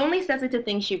 Well, she only says it to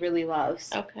things she really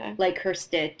loves. Okay. Like her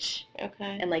Stitch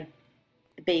Okay. and like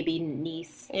the baby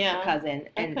niece, Yeah. cousin,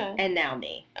 and Okay. and now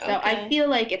me. So I Okay. feel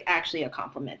like it's actually a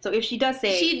compliment. So if she does say,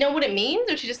 Does she know what it means,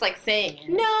 or she just like saying it?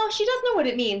 no, she does know what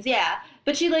it means, yeah.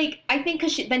 But she like, I think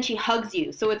because then she hugs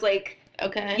you, so it's like,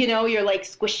 Okay. you know, you're like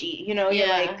squishy, you know, you're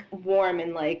Yeah. like warm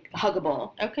and like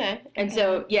huggable. Okay. And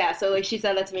so yeah, so like she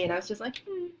said that to me, and I was just like,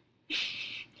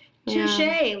 touche,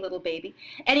 little baby.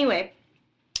 Anyway,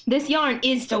 this yarn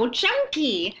is so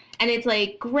chunky, and it's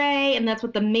like gray, and that's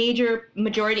what the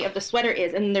majority of the sweater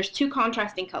is. And there's 2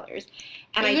 contrasting colors.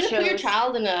 And Are you I gonna put your chose.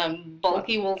 child in a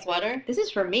bulky wool sweater? This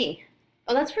is for me.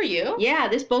 Oh, that's for you? Yeah,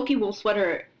 this bulky wool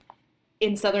sweater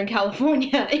in Southern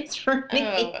California is for me.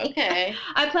 Oh, okay.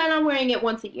 I plan on wearing it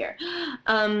once a year.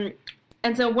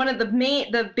 And so one of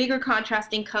the bigger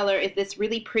contrasting color is this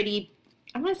really pretty,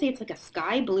 I want to say it's like a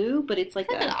sky blue, but it's like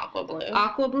It's like an a aqua blue.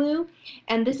 aqua blue.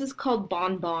 And this is called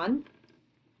Bon Bon.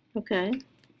 Okay.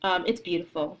 It's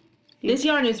beautiful. This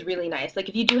yarn is really nice. Like,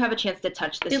 if you do have a chance to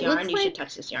touch this It yarn, looks you should like-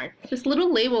 touch this yarn. This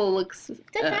little label looks. It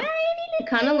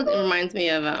kind of reminds me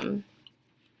of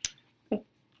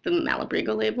the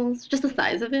Malabrigo labels. Just the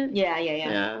size of it. Yeah.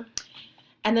 Yeah.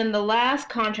 And then the last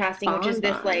contrasting, which is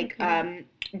this Bon Bon,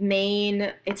 like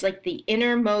main, it's like the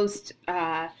innermost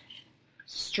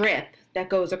strip that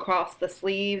goes across the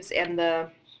sleeves and the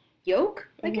yoke,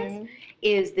 I guess, Mhm.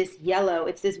 is this yellow.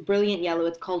 It's this brilliant yellow.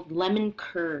 It's called lemon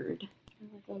curd. I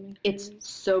like lemon It's curds.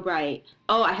 so bright.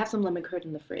 Oh, I have some lemon curd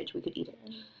in the fridge. We could eat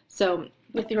it. So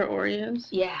With your Oreos.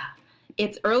 yeah,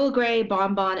 it's Earl Grey,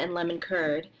 Bon Bon, and lemon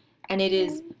curd, and it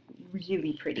is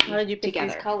really pretty. How did you pick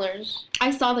together? these colors?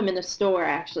 I saw them in a store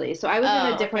actually. So I was in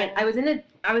Oh, a different. okay. I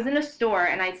was in a store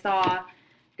and I saw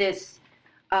this,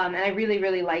 and I really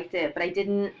really liked it, but I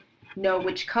didn't know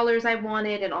which colors I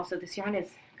wanted, and also this yarn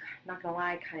is, not gonna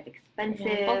lie, kind of expensive.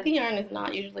 Yeah, bulky yarn is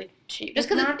not usually cheap. It's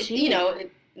Just not because, cheap.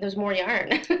 there's more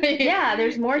yarn. Yeah,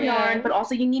 there's more Yeah. yarn, but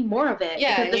also you need more of it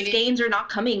Yeah, because the you need- skeins are not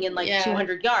coming in like Yeah.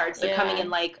 200 yards. They're coming Yeah. in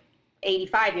like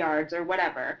 85 yards or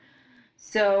whatever.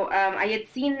 So I had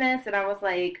seen this and I was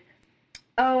like,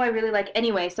 oh, I really like.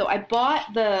 Anyway, so I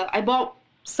bought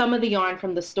some of the yarn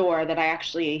from the store that I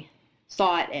actually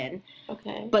saw it in,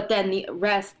 Okay. but then the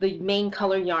rest, the main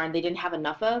color yarn, they didn't have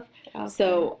enough of. Okay.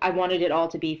 So I wanted it all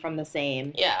to be from the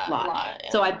same yeah, lot. a lot.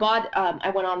 So yeah. I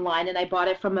went online and I bought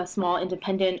it from a small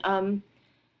independent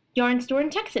yarn store in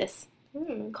Texas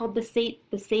called the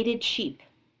Sated Sheep.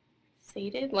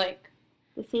 Sated, like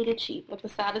The Sated Sheep. with the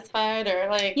satisfied, or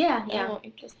like. Yeah. Oh,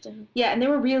 interesting. Yeah, and they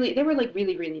were like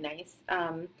really, really nice.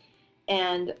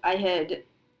 And I had,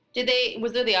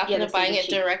 Was there the option Yeah, of the buying Sated it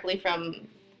sheep. directly from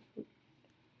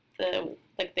the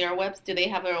like their do they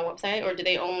have their own website, or do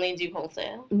they only do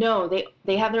wholesale? No,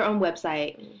 they have their own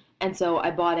website, and so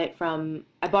I bought it from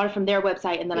their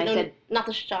website, and then I said not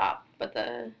the shop, but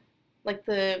the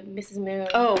Mrs. Moon.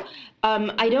 Oh,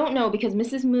 I don't know because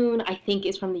Mrs. Moon I think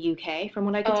is from the UK, from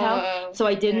what I could tell. So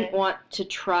I didn't want to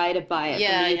try to buy it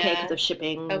from the UK because of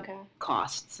shipping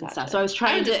costs and stuff. So I was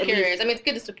trying I'm to. just curious. I mean, it's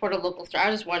good to support a local store. I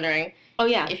was just wondering. Oh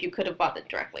yeah. If you could have bought it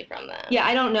directly from them. Yeah,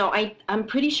 I don't know. I'm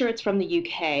pretty sure it's from the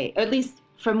UK. At least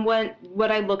from what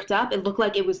I looked up, it looked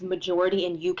like it was majority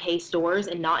in UK stores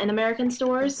and not in American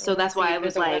stores. So that's why I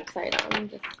was like, website on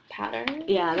this pattern.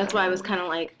 Yeah, that's why I was kind of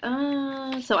like,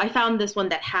 So I found this one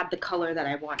that had the color that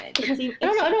I wanted. I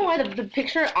don't know why the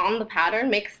picture on the pattern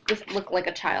makes this look like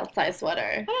a child-size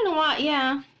sweater. I don't know why.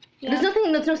 Yeah. There's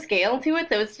no scale to it,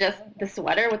 so it's just the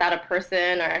sweater without a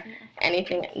person or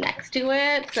anything next to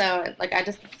it. So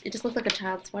it just looked like a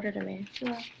child's sweater to me.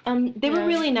 Yeah. They were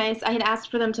really nice. I had asked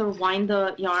for them to wind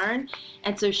the yarn,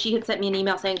 and so she had sent me an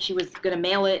email saying she was gonna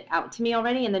mail it out to me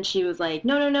already, and then she was like,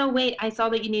 no, wait, I saw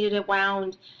that you needed it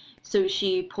wound, so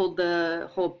she pulled the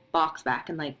whole box back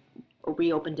and like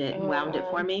reopened it and wound it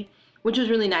for me, which was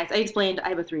really nice. I explained I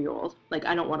have a 3-year-old, like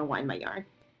I don't want to wind my yarn,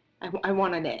 I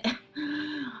want to knit.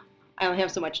 I only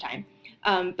have so much time.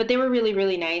 But they were really,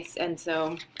 really nice, and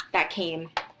so that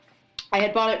came. I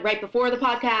had bought it right before the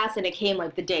podcast, and it came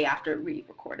like the day after we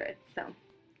recorded. So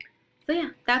yeah,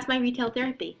 that's my retail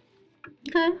therapy.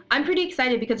 Okay. I'm pretty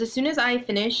excited because as soon as I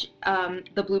finish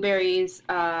the Blueberries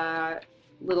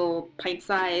little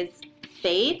pint-size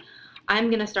fade,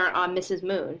 I'm going to start on Mrs.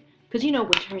 Moon. Because,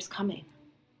 winter is coming.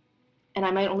 And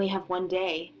I might only have one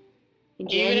day. In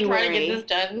January, you're going to try to get this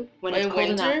done when it's cold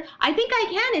enough. I think I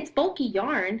can. It's bulky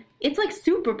yarn. It's like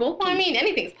super bulky. Well, I mean,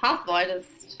 anything's possible.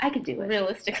 I could do it.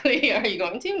 Realistically, are you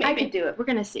going to? Maybe. I could do it. We're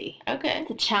going to see. Okay.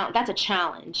 That's a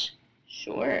challenge.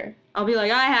 Sure. I'll be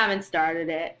like, I haven't started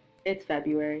it. It's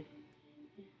February.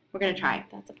 We're going to try.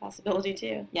 That's a possibility,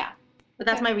 too. Yeah. But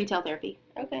that's my retail therapy.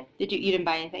 Okay. You didn't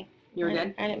buy anything? You were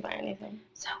good? I didn't buy anything.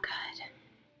 So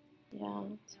good. Yeah.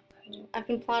 So good. I've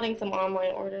been plotting some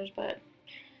online orders, but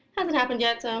hasn't happened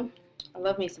yet, so. I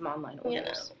love me some online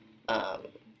orders.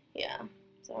 Yeah.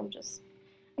 So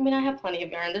I have plenty of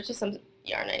yarn. There's just some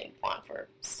yarn I want for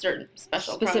certain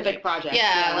specific projects.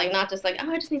 Yeah, like not just like,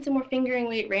 I just need some more fingering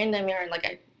weight random yarn. Like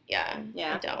I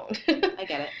don't. I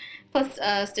get it. Plus,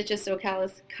 Stitches SoCal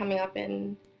is coming up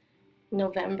in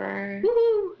November.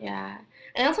 Woohoo! Yeah.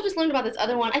 And I also just learned about this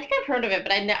other one. I think I've heard of it,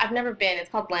 but I've never been. It's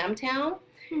called Lambtown.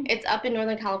 It's up in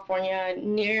Northern California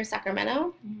near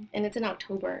Sacramento, and it's in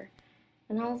October.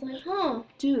 And I was like,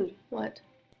 Dude. What?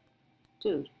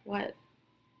 Dude. What?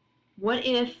 What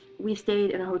if we stayed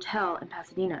in a hotel in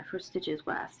Pasadena for Stitches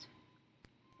West?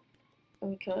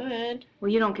 We could. Well,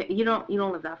 you don't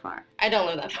live that far. I don't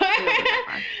live that far.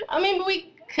 I mean, but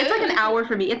we could. It's like an hour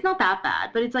for me. It's not that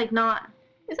bad, but it's like not.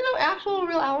 Is it an actual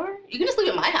real hour? You can just leave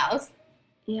at my house.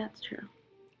 Yeah, it's true.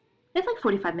 It's like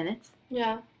 45 minutes.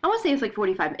 Yeah. I want to say it's like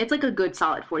 45. It's like a good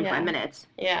solid 45 minutes.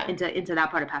 Yeah. Into that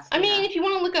part of Pasadena. I mean, if you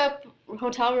want to look up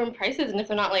hotel room prices and if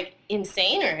they're not like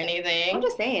insane or anything. I'm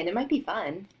just saying, it might be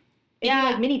fun. Maybe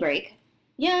like mini break.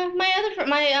 Yeah, my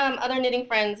other knitting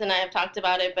friends and I have talked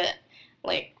about it, but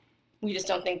like we just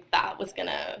don't think that was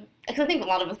gonna. Because I think a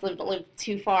lot of us live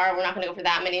too far. We're not gonna go for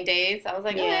that many days. I was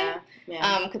like, okay.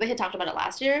 Because they had talked about it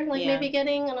last year, maybe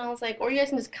getting, and I was like, or you guys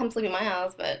can just come sleep at my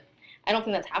house, but I don't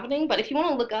think that's happening. But if you want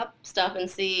to look up stuff and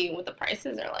see what the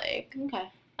prices are like, okay,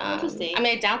 we'll just see. I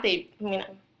mean, I doubt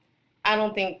I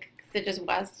don't think Stitches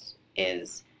West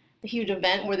is a huge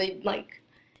event where they like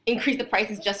increase the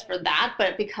prices just for that.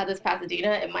 But because it's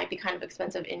Pasadena, it might be kind of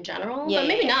expensive in general. But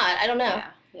maybe not. I don't know.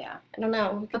 Yeah. I don't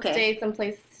know. We could stay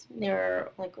someplace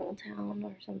near like Old Town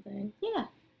or something. Yeah.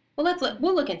 Well,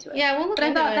 we'll look into it. Yeah, we'll look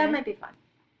into it. But I thought that might be fun.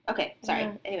 Okay, sorry.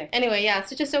 Yeah. Anyway,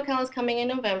 Stitches SoCal is coming in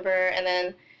November, and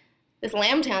then this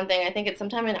Lambtown thing, I think it's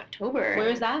sometime in October. Where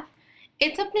is that?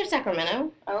 It's up near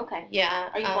Sacramento. Oh, okay. Yeah.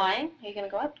 Are you flying? Are you going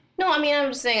to go up? No, I mean, I'm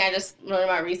just saying I just learned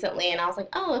about it recently, and I was like,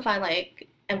 if I,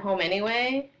 am home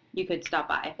anyway. You could stop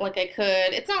by. I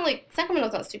could. It's not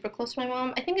Sacramento's not super close to my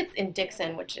mom. I think it's in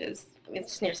Dixon, it's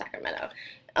just near Sacramento.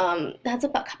 That's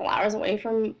about a couple hours away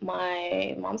from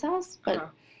my mom's house, but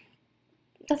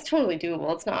that's totally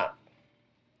doable. It's not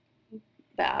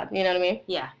bad. You know what I mean?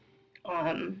 Yeah.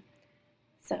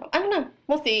 So, I don't know.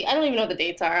 We'll see. I don't even know what the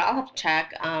dates are. I'll have to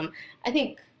check. I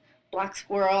think Black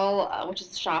Squirrel, which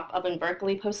is a shop up in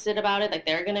Berkeley, posted about it.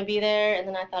 They're going to be there. And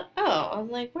then I thought, I was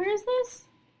like, where is this?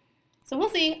 So we'll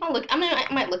see. I'll look. I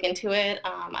might look into it.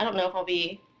 I don't know if I'll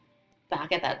be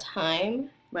back at that time.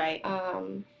 Right.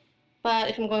 But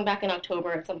if I'm going back in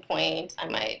October at some point, I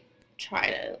might try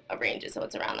to arrange it so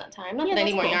it's around that time. Not Yeah, that I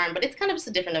need that's more cool. yarn, but it's kind of just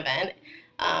a different event.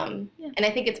 Yeah. And I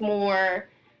think it's more,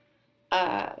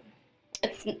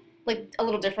 it's like a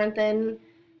little different than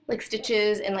like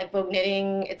Stitches and like Vogue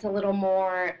Knitting. It's a little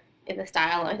more in the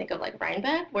style, I think, of like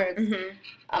Rhinebeck, where it's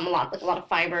Mm-hmm. a lot of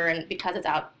fiber, and because it's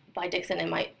out by Dixon, it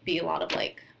might be a lot of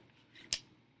like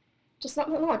just not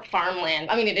like farmland.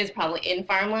 I mean, it is probably in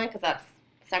farmland because that's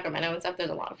Sacramento and stuff. There's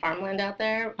a lot of farmland out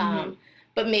there, Mm-hmm.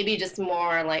 but maybe just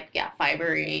more like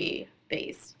fibery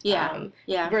based, Yeah.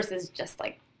 Yeah. versus just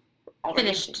like already,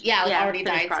 Finished. already Finished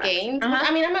dyed products. skeins. Uh-huh.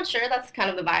 I mean, I'm not sure. That's kind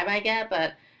of the vibe I get,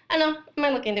 but I don't know. I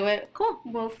might look into it. Cool.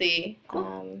 We'll see.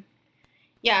 Cool.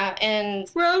 Yeah, and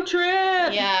Road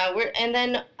trip. yeah,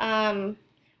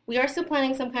 we are still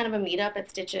planning some kind of a meetup at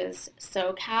Stitches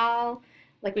SoCal,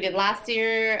 like we did last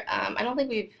year. I don't think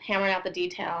we've hammered out the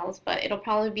details, but it'll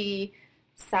probably be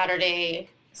Saturday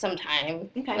sometime,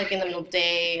 Okay. like in the middle of the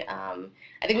day. I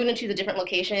think we're gonna choose a different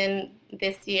location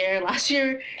this year. Last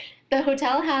year, the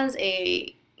hotel has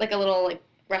a little like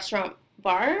restaurant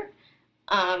bar,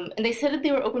 and they said that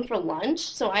they were open for lunch.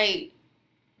 So I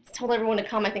told everyone to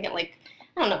come. I think at like,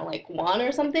 I don't know, like 1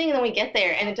 or something, and then we get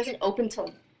there and it doesn't open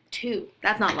till 2.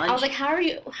 That's not lunch. I was like, how are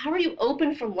you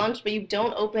open for lunch but you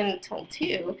don't open till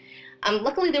 2?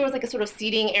 Luckily there was like a sort of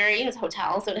seating area in this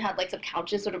hotel, so it had like some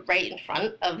couches sort of right in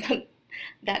front of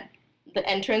the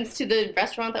entrance to the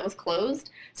restaurant that was closed.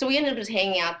 So we ended up just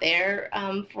hanging out there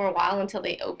for a while until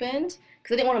they opened,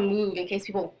 because I didn't want to move in case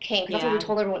people came, because that's what we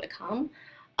told everyone to come.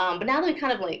 But now that we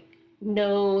kind of like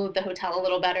know the hotel a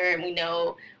little better and we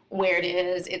know where it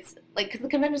is, it's like, because the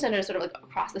convention center is sort of like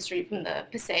across the street from the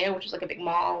Paseo, which is like a big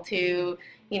mall too.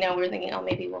 You know, we were thinking, oh,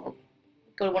 maybe we'll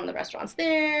go to one of the restaurants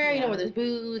there, you know, where there's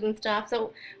booze and stuff.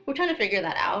 So we're trying to figure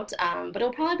that out. But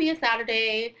it'll probably be a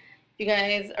Saturday. If you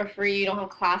guys are free, you don't have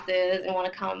classes, and want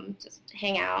to come just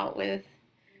hang out with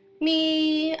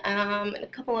me and a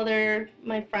couple other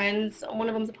my friends. One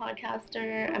of them's a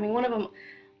podcaster. I mean, one of them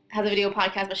has a video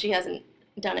podcast, but she hasn't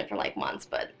done it for like months.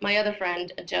 But my other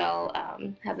friend, Jill,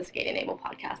 has a Skate Enable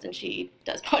podcast, and she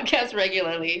does podcasts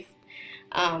regularly.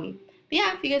 But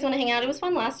yeah, if you guys want to hang out, it was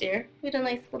fun last year. We had a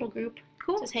nice little group.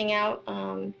 Cool. Just hang out.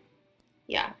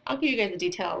 Yeah, I'll give you guys the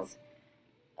details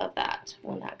of that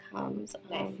when that comes.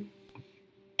 Nice.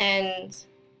 And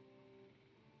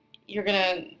you're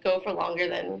gonna go for longer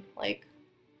than like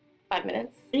 5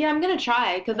 minutes? Yeah, I'm gonna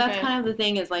try, because that's Okay. kind of the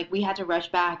thing, is like we had to rush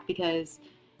back because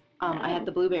I had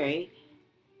the blueberry.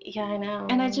 Yeah, I know.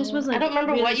 And I just was, like, I don't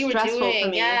remember really what you were stressful doing. for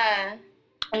me. Yeah.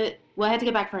 I had to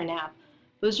get back for a nap.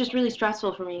 It was just really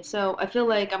stressful for me, so I feel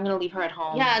like I'm gonna leave her at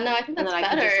home. Yeah, no, I think and that's then I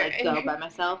better. can just like go by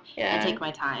myself Yeah. and take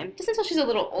my time. Just until she's a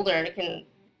little older and can,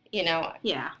 you know,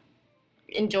 Yeah.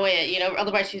 enjoy it, you know.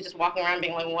 Otherwise, she's just walking around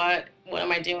being like, what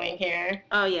am I doing here?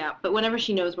 Oh yeah, but whenever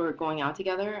she knows we're going out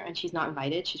together and she's not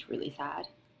invited, she's really sad.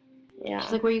 Yeah.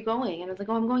 She's like, "Where are you going?" And I was like,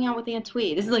 "Oh, I'm going out with Aunt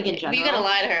Twee." This is like in general. But you gotta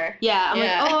lie to her. Yeah, I'm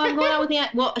Yeah. like, "Oh, I'm going out with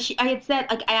Aunt." Well, I had said,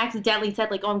 like, I accidentally said,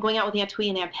 like, "Oh, I'm going out with Aunt Twee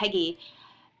and Aunt Peggy,"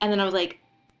 and then I was like,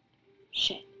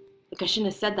 "Shit, like I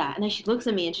shouldn't have said that." And then she looks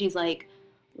at me and she's like,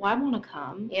 "Well, I want to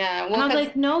come." Yeah. And I was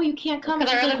like, "No, you can't come."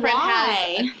 because And our she's other like,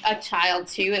 friend "Why?" has a child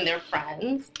too, and they're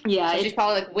friends. Yeah, So she's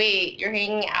probably like, wait, you're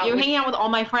hanging out. you're with... hanging out with all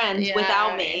my friends Yeah,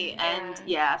 without me, yeah. and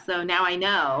yeah, so now I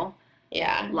know.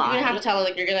 Yeah. You're Lie. gonna have to tell her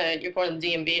like you're going to the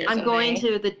DMV or something. I'm going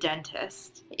to the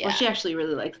dentist. Yeah. Well, she actually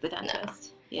really likes the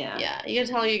dentist. Yeah. Yeah. You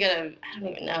gotta tell her I don't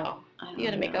even know. I You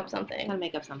gotta don't make know. up something. Gotta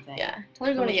make up something. Yeah. Tell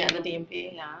her you're going to the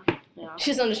DMV. Yeah. Yeah.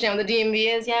 She doesn't understand what the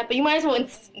DMV is yet, but you might as well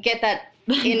get that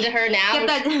into her now, Get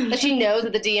that- that she knows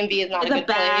that the DMV is not It's a a good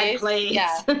bad place.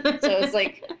 Yeah. So it's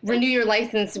like renew your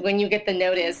license when you get the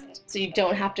notice, so you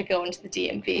don't have to go into the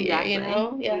DMV. Exactly. You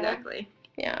know? Yeah. Exactly.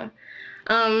 Yeah.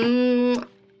 Yeah.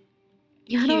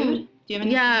 I Cute. don't- Do you have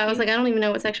any? Yeah, I was like, I don't even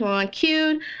know what section we're on.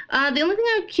 Queued. The only thing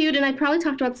I've queued, and I probably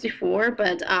talked about this before,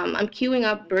 but I'm queuing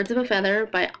up Birds of a Feather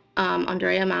by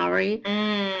Andrea Mowry.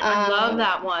 I love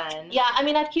that one. Yeah, I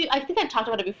mean, I think I've talked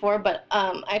about it before, but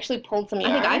I actually pulled some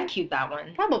yarn. I think I've queued that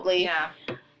one. Probably. Yeah.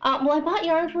 Well, I bought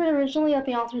yarn for it originally at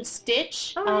the Altered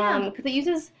Stitch. Oh, yeah. Because it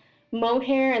uses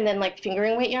mohair and then, like,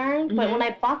 fingering weight yarn. But Mhm. when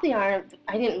I bought the yarn,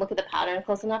 I didn't look at the pattern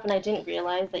close enough, and I didn't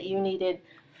realize that you needed,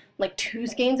 like, 2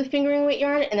 skeins of fingering weight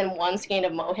yarn and then 1 skein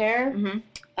of mohair.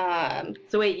 Mm-hmm.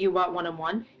 So wait, you bought 1 and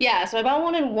 1? Yeah, so I bought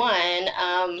 1 and 1.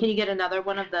 Can you get another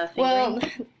one of the Well,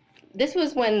 fingering? this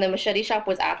was when the machete shop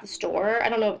was at the store. I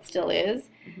don't know if it still is.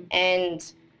 Mhm.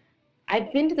 And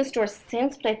I've been to the store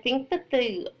since, but I think that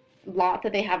the lot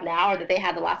that they have now, or that they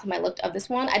had the last time I looked of this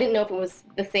one, I didn't know if it was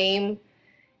the same,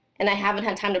 and I haven't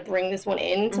had time to bring this one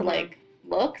in to, Mhm. like,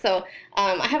 look. So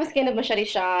I have a skein of machete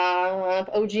shop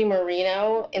OG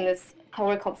Merino in this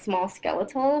color called Small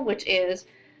Skeletal, which is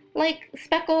like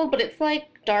speckled, but it's like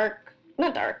dark,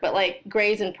 not dark, but like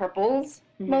grays and purples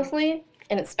mostly,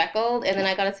 and it's speckled. And then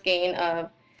I got a skein of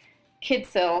Kid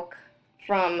Silk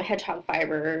from Hedgehog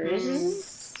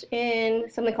Fibers in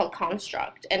something called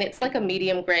Construct, and it's like a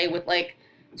medium gray with like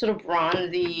sort of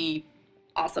bronzy,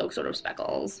 also sort of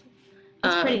speckles.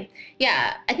 It's pretty.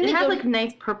 Yeah, I think it has like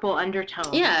nice purple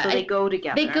undertones. Yeah, so they go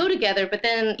together. They go together, but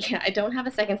then I don't have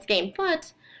a second skein.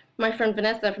 But my friend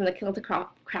Vanessa from the Kilted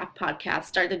Craft podcast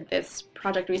started this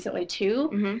project recently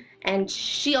too, and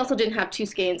she also didn't have two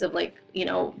skeins of like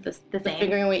the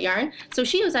fingering weight yarn. So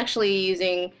she was actually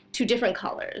using two different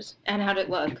colors. And how did it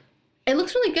look? It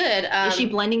looks really good. Is she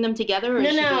blending them together? Or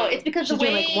No. It's because she's the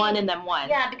way doing like one and then one.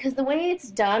 Yeah, because the way it's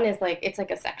done is like it's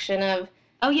like a section of.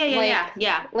 Oh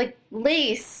yeah. Like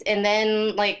lace and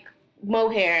then like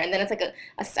mohair, and then it's like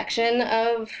a section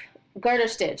of garter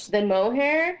stitch, then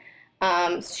mohair.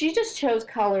 She just chose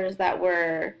colors that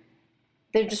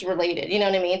they're just related. You know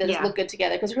what I mean? They just look good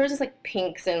together because hers is like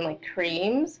pinks and like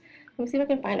creams. Let me see if I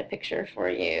can find a picture for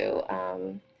you.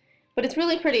 But it's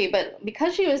really pretty. But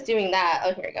because she was doing that,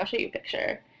 oh, here we go. I'll show you a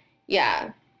picture.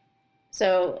 Yeah.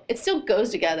 So it still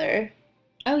goes together.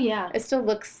 Oh yeah. It still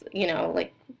looks,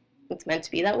 like it's meant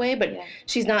to be that way, but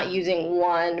she's not using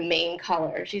one main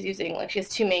color. She's using she has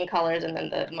two main colors and then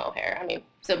the mohair. I mean,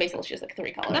 so basically she has like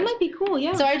three colors. That might be cool,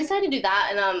 yeah. So I decided to do that,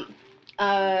 and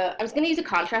I was going to use a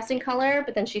contrasting color,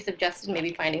 but then she suggested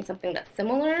maybe finding something that's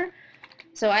similar.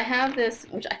 So I have this,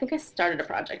 which I think I started a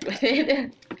project with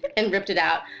it and ripped it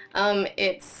out.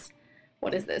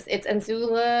 What is this? It's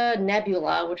Anzula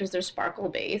Nebula, which is their sparkle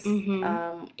base.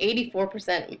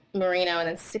 84% merino and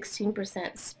then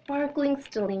 16% sparkling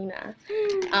stellina.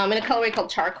 In a colorway called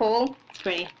charcoal. It's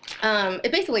pretty.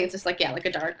 It's just like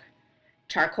a dark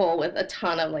charcoal with a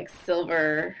ton of like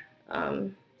silver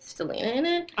stellina in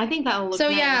it. I think that'll look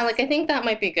nice. I think that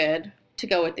might be good to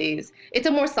go with these. It's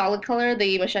a more solid color.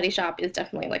 The Machete Shop is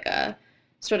definitely like a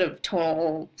sort of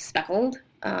tonal speckled,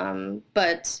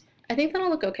 but I think that'll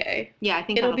look okay. Yeah, I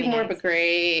think it'll be more nice. of a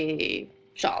gray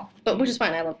shawl, but which is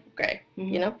fine. I love gray.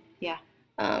 Yeah.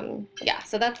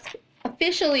 So that's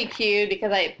officially cute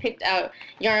because I picked out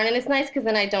yarn, and it's nice because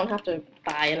then I don't have to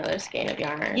buy another skein of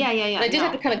yarn. Yeah. But I did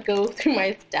have to kind of go through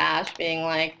my stash, being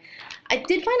like, I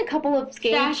did find a couple of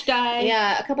skeins. Stash guide.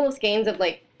 Yeah, a couple of skeins of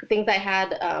like things I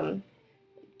had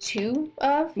two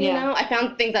of, you know? I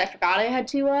found things that I forgot I had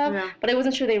two of, but I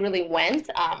wasn't sure they really went.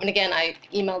 And again, I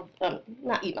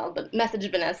messaged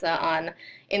Vanessa on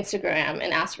Instagram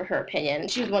and asked for her opinion.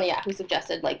 She was one who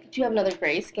suggested, like, do you have another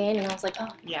gray skein? And I was like, oh,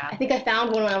 yeah. I think I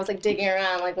found one when I was, like, digging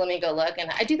around, like, let me go look. And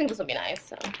I do think this will be nice,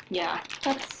 so. Yeah.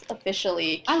 That's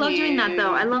officially cute. I love doing that,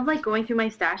 though. I love, like, going through my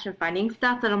stash and finding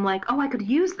stuff that I'm like, oh, I could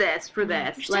use this for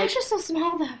this. Your stash is so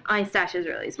small, though. My stash is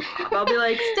really small. I'll be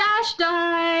like, stash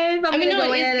dive! I'm gonna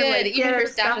go in and, like, even if your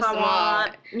stash is small.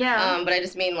 Yeah. But I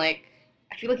just mean, like,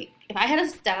 I feel like if I had a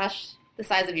stash the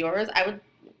size of yours, I'd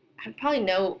probably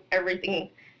know everything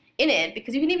in it,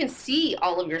 because you can even see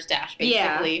all of your stash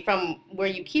basically from where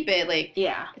you keep it. Like,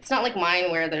 it's not like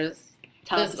mine where there's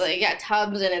tubs,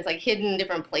 tubs, and it's like hidden in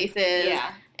different places.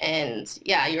 Yeah. And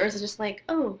yours is just like,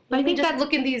 oh, but I think just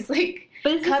look in these like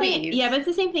cubbies. But it's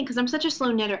the same thing because I'm such a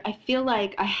slow knitter. I feel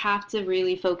like I have to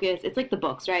really focus. It's like the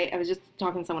books, right? I was just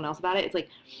talking to someone else about it. It's like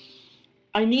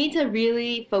I need to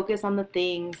really focus on the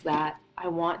things that I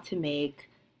want to make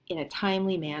in a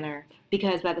timely manner,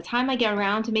 because by the time I get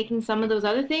around to making some of those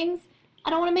other things, I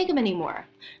don't want to make them anymore.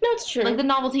 No, it's true. Like the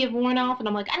novelty have worn off, and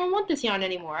I'm like, I don't want this yarn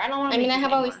anymore. I don't want to. I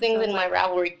have all these things in my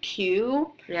Ravelry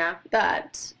queue. Yeah.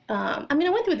 That I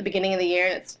went through at the beginning of the year,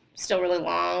 and it's still really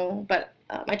long. But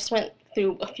I just went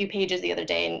through a few pages the other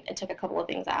day and took a couple of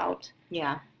things out.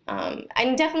 Yeah.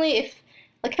 And definitely, if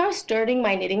I was starting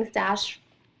my knitting stash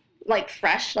like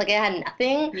fresh, like I had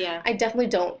nothing, I definitely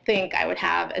don't think I would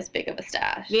have as big of a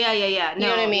stash. Yeah. You know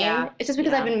what I mean? Yeah. It's just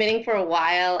because I've been knitting for a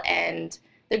while, and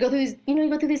you go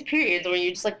through these periods where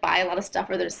you just like buy a lot of stuff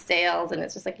or there's sales, and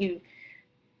it's just like you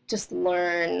just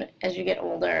learn as you get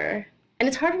older. And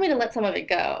it's hard for me to let some of it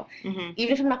go. Mm-hmm.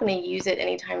 Even if I'm not going to use it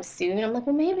anytime soon, I'm like,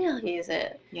 well, maybe I'll use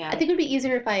it. Yeah. I think it would be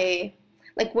easier if I,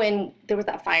 like when there was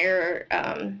that fire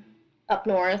up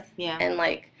north, and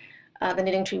like the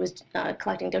Knitting Tree was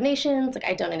collecting donations. Like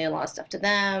I donated a lot of stuff to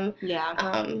them. Yeah.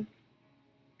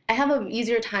 I have an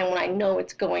easier time when I know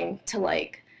it's going to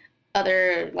like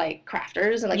other like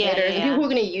crafters and like knitters and people who are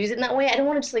going to use it in that way. I don't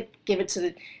want to just like give it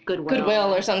to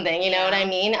Goodwill or something, you know what I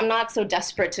mean? I'm not so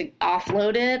desperate to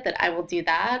offload it that I will do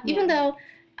that, even though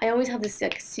I always have this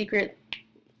like secret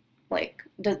like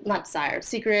not desire,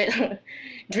 secret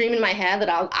dream in my head that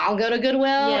I'll go to Goodwill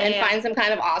and find some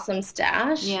kind of awesome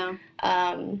stash. Yeah.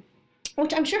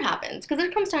 Which I'm sure happens, because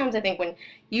there comes times, I think, when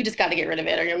you just got to get rid of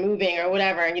it, or you're moving or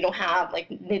whatever, and you don't have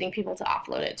like knitting people to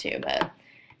offload it to. But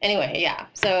anyway, yeah.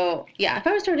 So yeah, if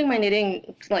I was starting my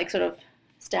knitting like sort of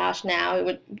stash now,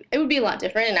 it would be a lot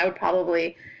different, and I would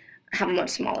probably have a much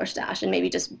smaller stash and maybe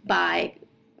just buy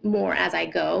more as I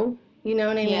go. You know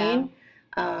what I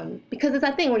mean? Because it's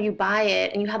that thing where you buy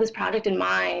it and you have this project in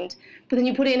mind, but then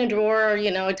you put it in a drawer, or,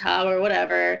 you know, a tub or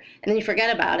whatever, and then you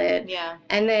forget about it. Yeah.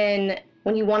 And then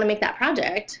when you want to make that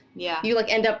project, you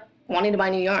like end up wanting to buy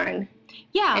new yarn.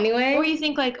 Yeah. Anyway. Or you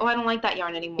think like, oh, I don't like that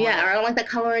yarn anymore. Yeah, or I don't like that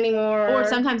color anymore. Or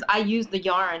sometimes I used the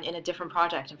yarn in a different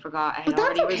project and forgot I had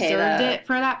already reserved it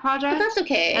for that project. But that's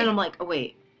okay. And I'm like, oh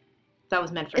wait, that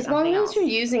was meant for as something long else. as you're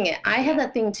using it. I have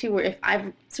that thing too where if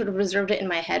I've sort of reserved it in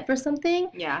my head for something,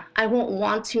 I won't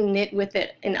want to knit with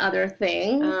it in other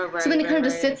things. Oh, right, so then it kind of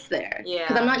just sits there. Yeah.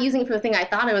 Because I'm not using it for the thing I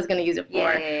thought I was going to use it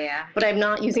for. Yeah. But I'm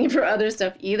not using it for other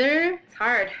stuff either. It's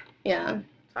hard. Yeah.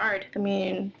 It's hard. I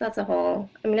mean, that's a whole...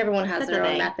 I mean, everyone has their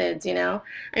own methods, you know?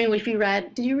 I mean, if you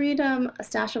read... Did you read A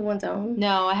Stash of One's Own?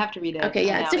 No, I have to read it. Okay,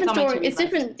 yeah. It's different stories. It's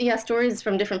different, stories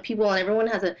from different people, and everyone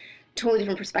has a totally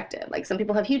different perspective. Like, some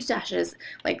people have huge stashes.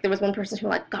 Like, there was one person who,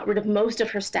 like, got rid of most of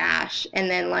her stash, and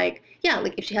then, like, yeah,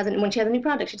 like, when she has a new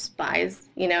project, she just buys,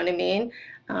 you know what I mean?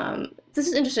 This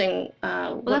is interesting,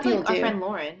 well, that's like our friend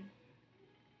Lauren.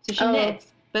 So she knits.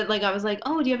 But, like, I was like,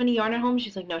 oh, do you have any yarn at home?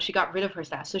 She's like, no, she got rid of her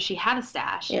stash. So she had a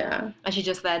stash. Yeah. And she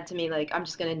just said to me, like, I'm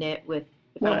just going to knit with,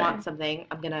 if I want something,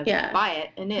 I'm going to buy it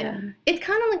and knit. Yeah. It's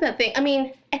kind of like that thing. I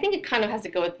mean, I think it kind of has to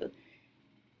go with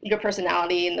your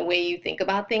personality and the way you think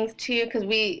about things, too. Because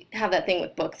we have that thing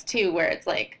with books, too, where it's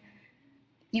like,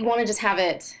 you want to just have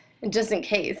it just in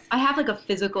case. I have, like, a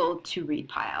physical to-read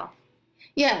pile.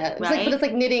 Yeah. It's like, but it's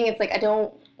like knitting. It's like, I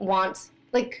don't want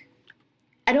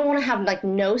to have, like,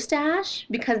 no stash,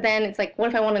 because then it's like, what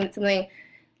if I want to knit something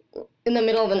in the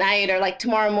middle of the night or, like,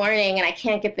 tomorrow morning and I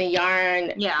can't get the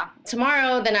yarn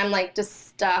tomorrow, then I'm, like, just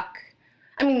stuck.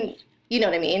 I mean, you know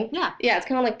what I mean? Yeah. Yeah, it's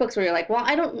kind of like books where you're like, well,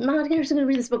 I'm not going to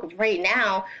read this book right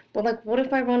now, but, like, what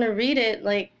if I want to read it,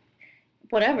 like,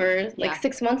 whatever, like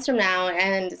 6 months from now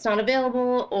and it's not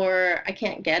available or I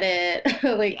can't get it,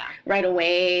 like, right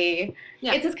away.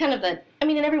 Yeah. It's just kind of and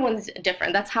everyone's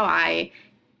different. That's how I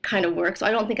kind of work. So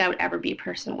I don't think I would ever be a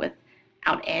person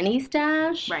without any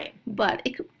stash. Right. But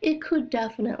it could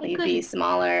definitely be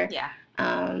smaller. Yeah.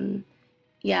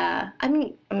 Yeah. I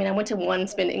mean, I went to one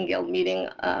Spinning Guild meeting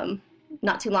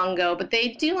not too long ago, but they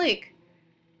do like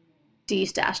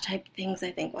de-stash type things,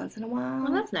 I think, once in a while.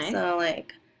 Oh, that's nice. So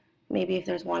like maybe if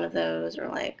there's one of those, or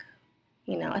like,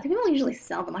 you know, I think people usually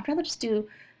sell them. I'd rather just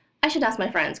I should ask my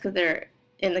friends because they're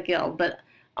in the guild, but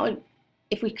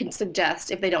if we can suggest,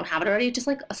 if they don't have it already, just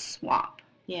like a swap.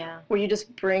 Yeah. Where you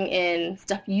just bring in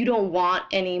stuff you don't want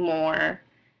anymore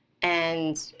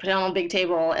and put it on a big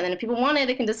table, and then if people want it,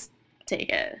 they can just take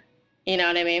it. You know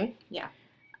what I mean? Yeah.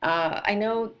 I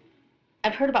know,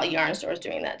 I've heard about yarn stores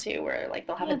doing that too, where like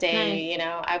they'll have a day, nice. You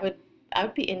know, I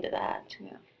would be into that.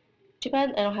 Yeah. Too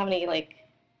bad I don't have any, like,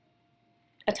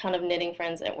 a ton of knitting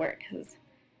friends at work, because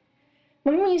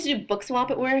remember when we used to do book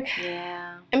swap at work?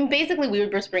 Yeah. I mean, basically, we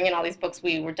would just bring in all these books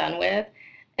we were done with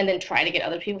and then try to get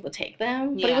other people to take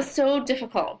them. Yeah. But it was so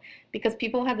difficult because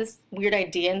people had this weird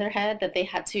idea in their head that they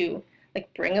had to,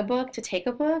 like, bring a book to take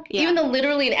a book. Yeah. Even though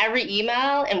literally in every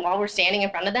email and while we're standing in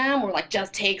front of them, we're like,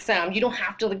 just take some. You don't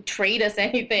have to, like, trade us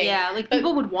anything. Yeah, like,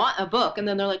 people would want a book and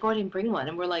then they're like, oh, I didn't bring one.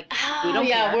 And we're like, we don't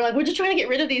care. We're like, we're just trying to get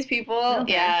rid of these people.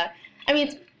 Yeah. I mean,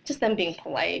 it's just them being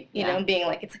polite, you know, being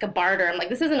like, it's like a barter. I'm like,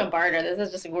 this isn't a barter. This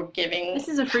is just, we're giving. This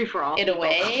is a free-for-all. It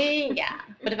away. Yeah.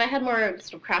 But if I had more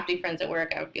sort of crafty friends at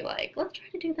work, I would be like, let's try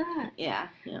to do that. Yeah.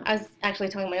 I was actually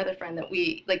telling my other friend that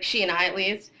we, like, she and I at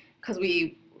least, because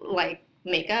we like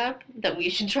makeup, that we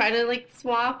should try to, like,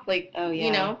 swap. Like,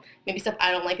 you know, maybe stuff I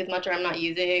don't like as much or I'm not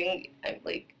using.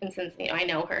 Like, and since, you know, I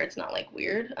know her, it's not, like,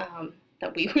 weird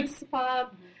that we would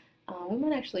swap. We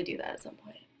might actually do that at some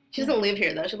point. She doesn't live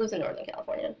here, though. She lives in Northern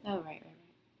California. Oh, right.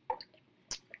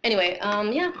 Anyway,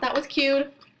 yeah, that was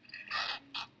cute.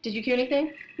 Did you cue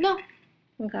anything? No.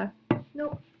 Okay.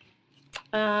 Nope.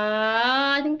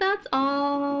 I think that's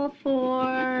all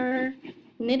for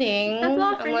knitting. That's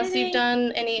all for unless knitting. You've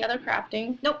done any other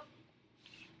crafting. Nope.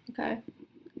 Okay.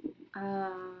 What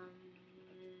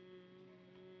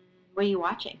are you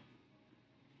watching?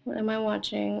 What am I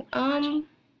watching? I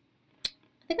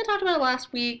think I talked about it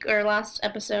last week or last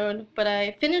episode, but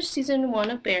I finished season 1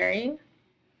 of Barry.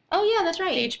 Oh, yeah, that's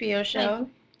right. The HBO show. Nice.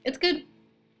 It's good.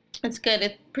 It's good.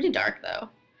 It's pretty dark, though.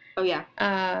 Oh, yeah.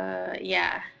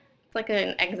 Yeah. it's like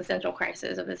an existential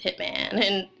crisis of this hitman,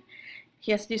 and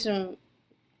he has to do some.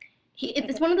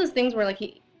 It's one of those things where like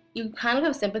you kind of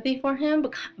have sympathy for him,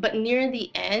 but near the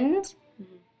end,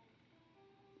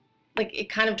 like it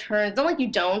kind of turns. It's not like you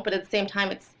don't, but at the same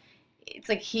time, it's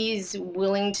like he's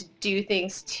willing to do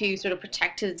things to sort of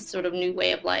protect his sort of new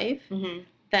way of life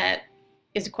that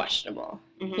is questionable.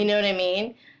 You know what I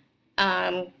mean?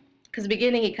 Because the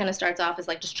beginning he kind of starts off as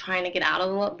like just trying to get out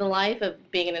of the life of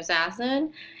being an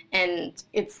assassin, and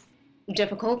it's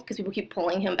difficult because people keep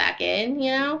pulling him back in,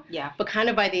 you know? Yeah. But kind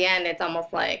of by the end, it's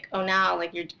almost like, oh, now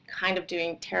like you're kind of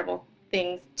doing terrible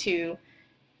things to,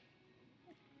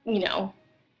 you know,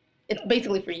 it's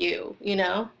basically for you, you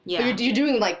know? Yeah. But you're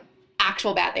doing like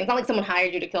actual bad things. Not like someone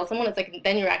hired you to kill someone. It's like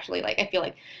then you're actually like, I feel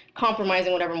like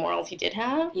compromising whatever morals he did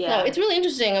have. Yeah. So it's really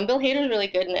interesting, and Bill Hader's really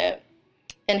good in it,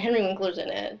 and Henry Winkler's in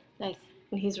it. Nice.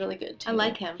 And he's really good too. I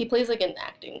like him. He plays like an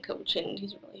acting coach, and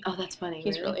he's really. Oh, that's funny.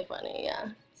 He's really funny, yeah.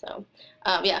 So,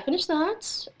 yeah, I finished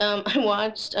that. I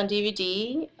watched on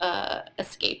DVD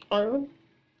Escape Room.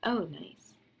 Oh,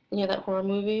 nice. You know that horror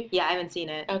movie? Yeah, I haven't seen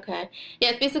it. Okay. Yeah,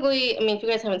 it's basically, I mean, if you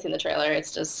guys haven't seen the trailer,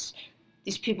 it's just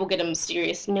these people get a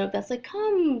mysterious note that's like,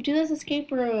 come, do this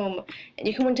escape room, and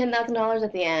you can win $10,000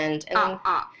 at the end. And then,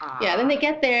 yeah, then they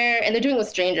get there, and they're doing it with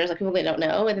strangers, like people they don't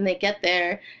know, and then they get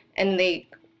there, and they,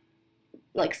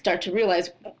 like, start to realize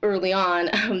early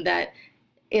on that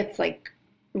it's, like,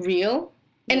 real.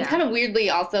 And it's kind of weirdly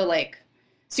also, like,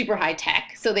 super high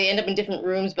tech. So they end up in different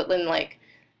rooms, but then, like,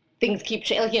 things keep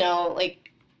changing. Like, you know,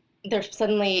 like, they're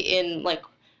suddenly in, like,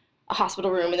 a hospital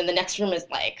room, and then the next room is,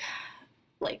 like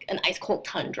an ice cold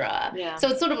tundra. Yeah. So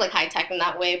it's sort of, like, high tech in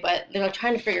that way, but they're, like,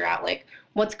 trying to figure out, like,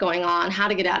 what's going on, how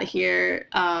to get out of here,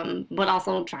 but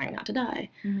also trying not to die.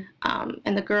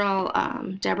 And the girl,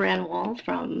 Deborah Ann Woll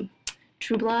from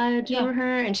True Blood, do you remember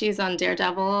her? And she's on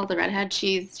Daredevil, the redhead.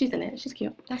 She's in it. She's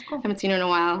cute. That's cool. I haven't seen her in a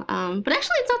while. But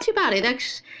actually, it's not too bad. It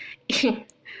actually,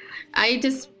 I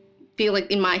just feel like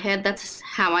in my head, that's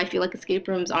how I feel like escape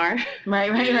rooms are.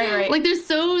 Right. Like they're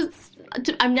so.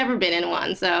 I've never been in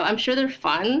one, so I'm sure they're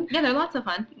fun. Yeah, they're lots of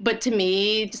fun. But to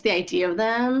me, just the idea of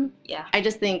them, I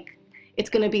just think it's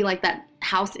gonna be like that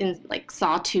house in like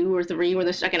Saw 2 or 3 where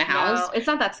they're stuck in a house. No, it's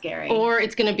not that scary. Or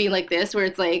it's gonna be like this where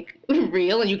it's like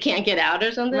real and you can't get out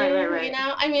or something. Right. You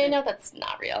know? I mean, I know that's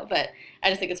not real, but I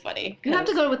just think it's funny. You have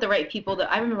to go with the right people.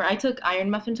 I remember I took Iron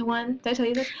Muffin to one. Did I tell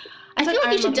you this? I feel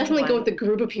like you should definitely go with a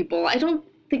group of people. I don't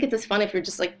think it's as fun if you're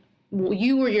just like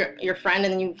you or your friend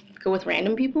and then you go with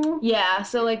random people. Yeah,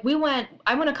 so like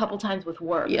I went a couple times with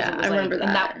work. Yeah, I remember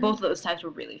that. And both of those times were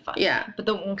really fun. Yeah. But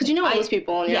because you know all those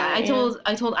people. And I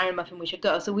told Iron Muffin we should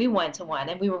go. So we went to one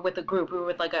and we were with a group. We were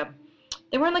with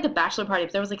they weren't like a bachelor party,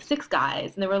 but there was like 6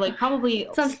 guys and they were like probably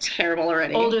sounds terrible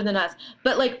already. Older than us.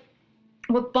 But like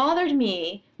what bothered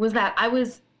me was that I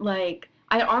was like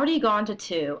I had already gone to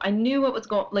 2. I knew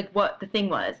what the thing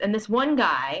was. And this one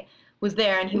guy was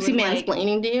there and he was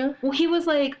mansplaining to you? Well, he was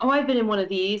like, oh, I've been in one of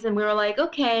these. And we were like,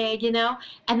 okay, you know.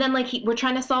 And then like we're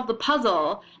trying to solve the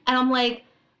puzzle. And I'm like,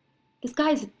 this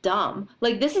guy's dumb.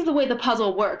 Like this is the way the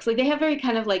puzzle works. Like they have very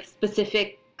kind of like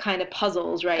specific kind of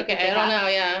puzzles, right? Okay, I don't know,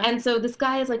 yeah. And so this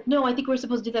guy is like, no, I think we're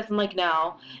supposed to do this. I'm like,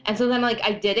 no. And so then like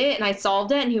I did it and I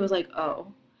solved it and he was like, oh.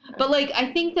 But like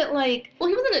I think that like well,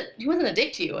 he wasn't a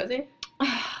dick to you, was he?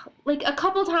 Like a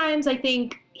couple times I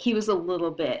think he was a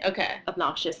little bit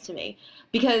obnoxious to me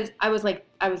because I was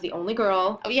the only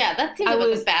girl. Oh yeah, that seems like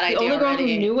a bad idea. The only girl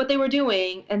already. who knew what they were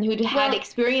doing and who'd had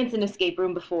experience in escape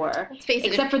room before. Let's face it.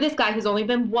 Except for this guy who's only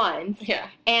been once. Yeah.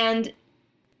 And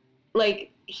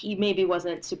like he maybe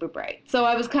wasn't super bright. So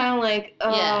I was kind of like,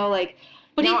 like.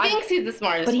 But he thinks he's the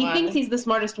smartest one. But he thinks he's the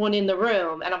smartest one in the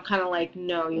room, and I'm kind of like,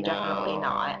 no, you're definitely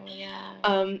not.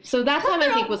 Yeah. So that time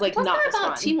I think was like not as fun.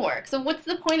 About teamwork. So what's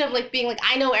the point of like being like,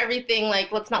 I know everything,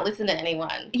 like let's not listen to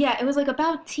anyone? Yeah, it was like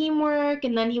about teamwork,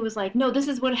 and then he was like, no, this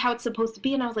is how it's supposed to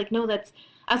be, and I was like, no,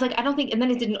 I was like, I don't think, and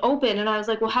then it didn't open, and I was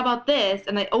like, well, how about this?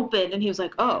 And I opened, and he was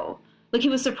like, oh, like he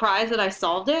was surprised that I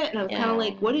solved it, and I was kind of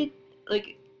like,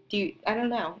 I don't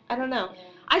know. Yeah.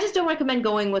 I just don't recommend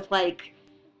going with like.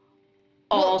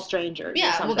 All strangers.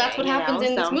 Yeah, well, that's what happens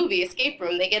in this movie, Escape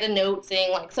Room. They get a note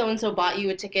saying, like, so-and-so bought you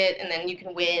a ticket, and then you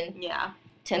can win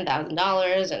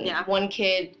 $10,000. And one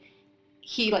kid,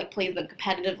 he, like, plays them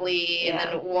competitively, and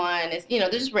then one is, they're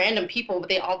just random people, but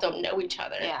they all don't know each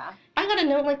other. Yeah. If I got a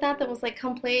note like that was, like,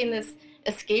 come play in this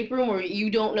escape room where you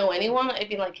don't know anyone, I'd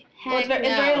be like, heck it's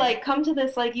very, like, come to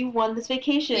this, like, you won this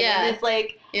vacation. Yeah. And it's,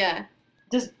 like... Yeah.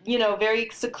 Just, very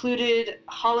secluded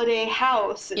holiday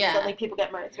house. And suddenly people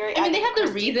get murdered. It's very I mean, they have their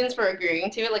reasons for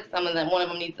agreeing to it. Like, one of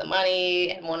them needs the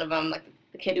money, and one of them, like,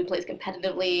 the kid who plays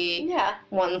competitively. Yeah.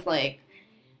 One's, like,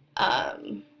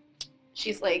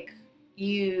 she's like,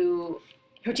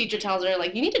 her teacher tells her,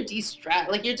 like, you need to de-stress.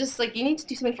 Like, you're just, like, you need to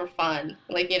do something for fun.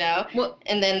 Like, you know? Well,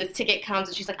 and then this ticket comes,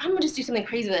 and she's like, I'm going to just do something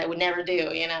crazy that I would never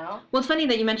do, you know? Well, it's funny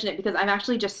that you mention it, because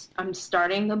I'm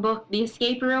starting the book, The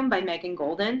Escape Room by Megan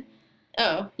Golden.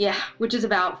 Oh. Yeah, which is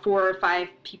about 4 or 5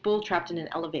 people trapped in an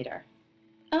elevator.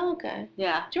 Oh, okay.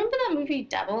 Yeah. Do you remember that movie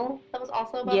Devil? That was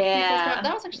also about people trapped?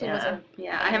 That was actually wasn't.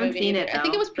 Yeah, I haven't seen it, though. I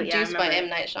think it was produced by M.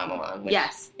 Night Shyamalan. Which,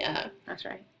 yes. Yeah. That's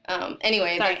right.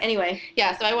 Anyway. Anyway.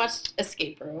 Yeah, so I watched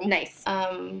Escape Room. Nice.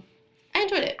 I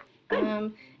enjoyed it.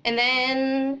 Good. And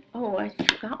then, I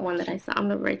forgot one that I saw. I'm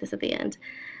going to write this at the end.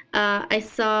 I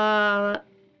saw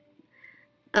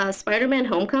Spider-Man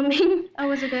Homecoming. Oh,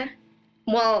 was it good?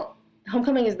 Well,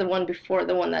 Homecoming is the one before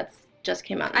the one that's just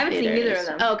came out in I haven't theaters. seen either of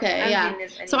them. Okay, yeah.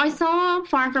 So I saw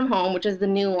Far From Home, which is the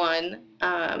new one,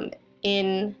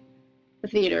 in the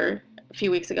theater a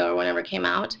few weeks ago or whenever it came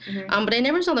out. Mm-hmm. But I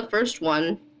never saw the first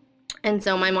one. And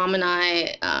so my mom and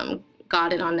I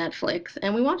got it on Netflix,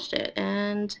 and we watched it.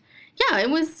 And, yeah, it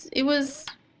was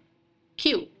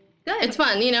cute. Good. It's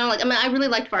fun, you know? Like, I mean, I really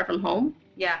liked Far From Home.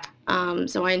 Yeah.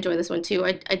 So I enjoy this one, too.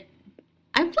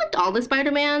 I've liked all the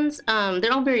Spider-Mans.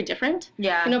 They're all very different.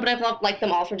 Yeah. You know, but I've liked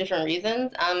them all for different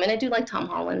reasons. And I do like Tom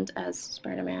Holland as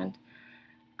Spider-Man.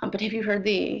 But have you heard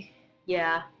the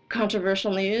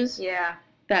controversial news? Yeah.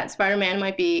 That Spider-Man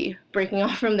might be breaking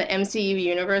off from the MCU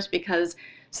universe because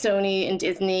Sony and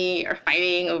Disney are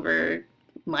fighting over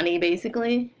money,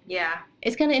 basically. Yeah.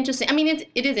 It's kind of interesting. I mean,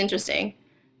 it is interesting.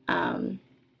 But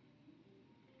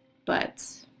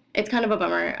it's kind of a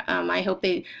bummer. I hope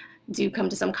they do come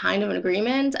to some kind of an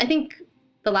agreement. I think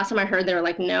the last time I heard they were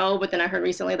like no, but then I heard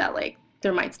recently that like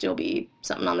there might still be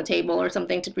something on the table or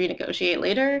something to renegotiate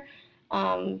later.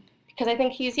 Because I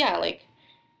think he's like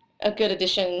a good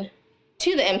addition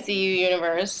to the MCU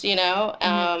universe, you know.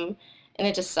 And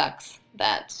it just sucks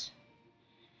that,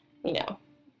 you know,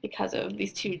 because of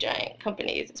these two giant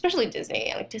companies, especially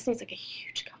Disney. Like Disney's like a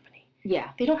huge company. Yeah.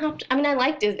 They don't have to, I mean, I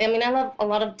like Disney. I mean, I love a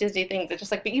lot of Disney things. It's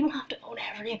just like, but you don't have to own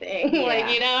everything. Yeah.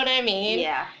 Like, you know what I mean?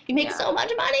 Yeah. You make so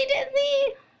much money,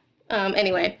 Disney.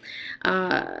 Anyway.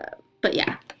 But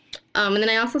yeah. And then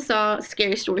I also saw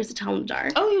Scary Stories to Tell in the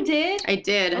Dark. Oh, you did? I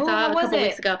did. I saw it a couple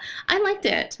weeks ago. I liked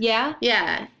it. Yeah?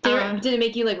 Yeah. Did it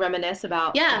make you, like, reminisce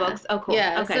about the books? Oh, cool.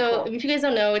 Yeah. Okay, so cool. if you guys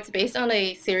don't know, it's based on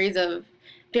a series of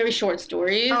very short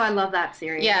stories. Oh, I love that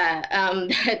series. Yeah.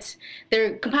 That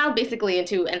they're compiled basically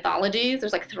into anthologies.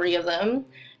 There's like 3 of them.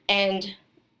 And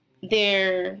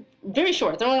they're very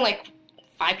short. They're only like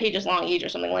 5 pages long each or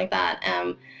something like that.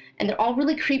 And they're all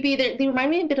really creepy. They remind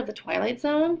me a bit of The Twilight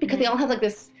Zone because they all have like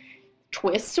this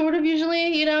twist sort of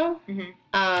usually, you know?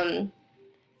 And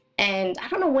I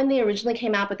don't know when they originally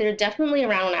came out, but they're definitely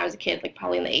around when I was a kid, like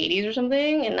probably in the 80s or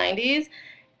something, in 90s.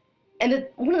 And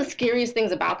one of the scariest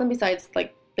things about them, besides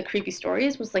like the creepy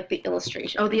stories, was like the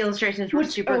illustrations. Oh, the illustrations were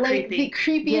super like, creepy. The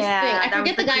creepiest thing. I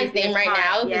forget the guy's name right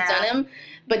now who's done them,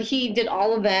 but he did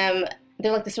all of them.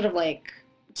 They're like this sort of like,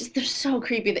 they're so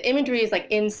creepy. The imagery is like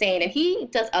insane, and he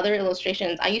does other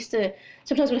illustrations. I used to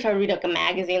sometimes if I would read like a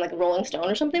magazine, like Rolling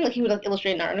Stone or something, like he would like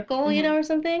illustrate an article, you know, or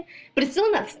something. But it's still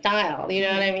in that style, you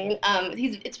know what I mean?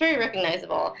 It's very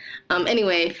recognizable.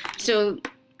 Anyway, so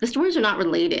the stories are not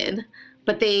related,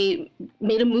 but they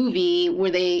made a movie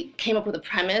where they came up with a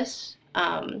premise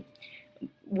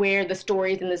where the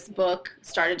stories in this book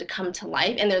started to come to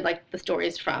life, and they're like the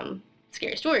stories from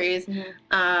Scary Stories.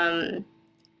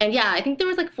 And yeah, I think there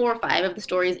was like 4 or 5 of the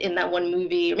stories in that one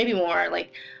movie, or maybe more.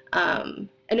 Like, and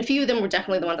a few of them were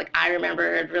definitely the ones like I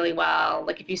remembered really well.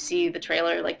 Like if you see the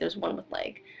trailer, like there's one with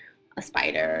like a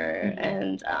spider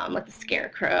and like the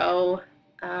scarecrow.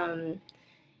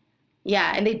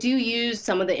 Yeah, and they do use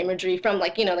some of the imagery from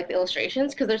like, you know, like the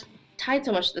illustrations because they're tied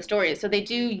so much to the stories. So they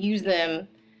do use them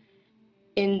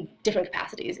in different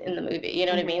capacities in the movie. You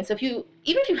know what I mean? So even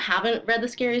if you haven't read the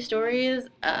Scary Stories,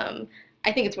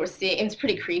 I think it's worth seeing. It's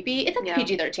pretty creepy. It's like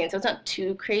PG-13, so it's not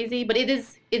too crazy, but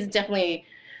it's definitely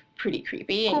pretty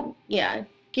creepy. Cool. And yeah,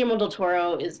 Guillermo del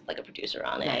Toro is like a producer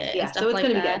on it. Nice. Yeah, and stuff so it's like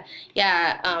gonna that. be good.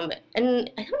 Yeah,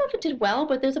 and I don't know if it did well,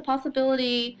 but there's a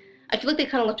possibility. I feel like they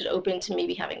kind of left it open to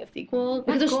maybe having a sequel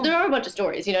because there are a bunch of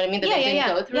stories, you know what I mean, that they didn't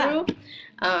go through.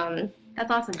 Yeah.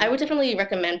 That's awesome. I would definitely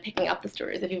recommend picking up the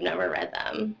stories if you've never read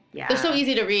them. Yeah. They're so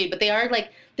easy to read, but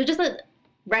they're just a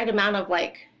right amount of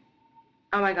like.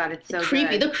 Oh my god, it's so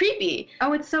creepy. good. They're creepy.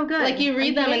 Oh, it's so good. Like you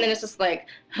read them and then it's just like,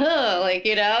 like,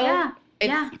 you know?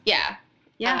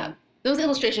 Yeah. Those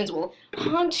illustrations will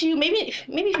haunt you. Maybe if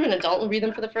you're an adult and read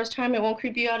them for the first time, it won't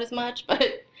creep you out as much.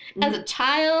 But as a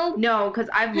child, no, because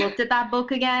I've looked at that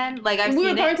book again. Like I've we seen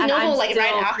were Barnes it, and and Noble I'm like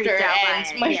right after, by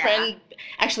and my friend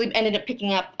actually ended up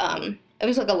picking up it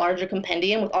was like a larger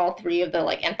compendium with all 3 of the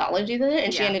like anthologies in it,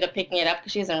 and she ended up picking it up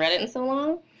because she hasn't read it in so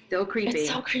long. Still creepy. It's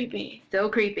so creepy. Still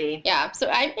creepy. Yeah, so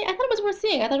I thought it was worth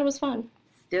seeing. I thought it was fun.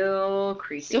 Still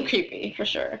creepy. Still creepy, for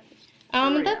sure.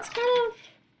 That's kind of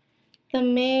the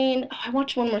main... Oh, I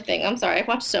watched one more thing. I'm sorry. I've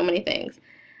watched so many things.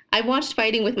 I watched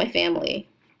Fighting with My Family.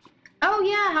 Oh,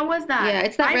 yeah. How was that? Yeah,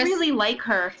 it's that... I really like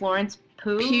her, Florence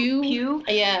Pugh.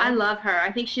 Yeah. I love her.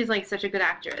 I think she's, like, such a good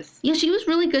actress. Yeah, she was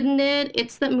really good in it.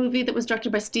 It's that movie that was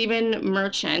directed by Stephen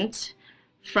Merchant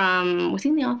from... Was he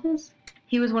in The Office?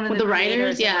 He was one of the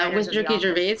writers. Yeah, with Ricky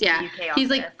Gervais. Yeah, he's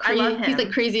like I love him. He's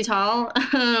like crazy tall.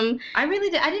 I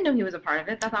didn't know he was a part of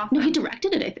it. That's awesome. No, he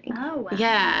directed it, I think. Oh, wow.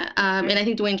 Yeah, and I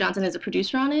think Dwayne Johnson is a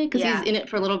producer on it because he's in it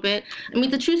for a little bit. I mean,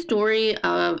 it's a true story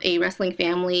of a wrestling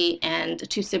family and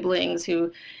 2 siblings who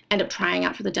end up trying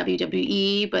out for the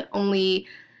WWE, but only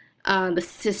the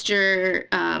sister,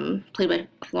 played by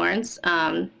Florence,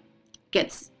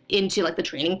 gets into like the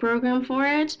training program for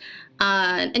it.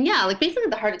 And yeah, like basically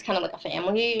the heart is kind of like a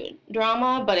family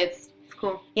drama, but it's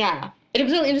cool. Yeah. It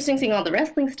was really interesting seeing all the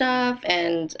wrestling stuff,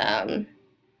 and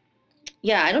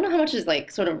yeah, I don't know how much is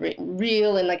like sort of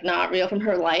real and like not real from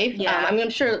her life. Yeah. I mean, I'm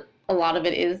sure a lot of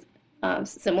it is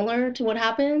similar to what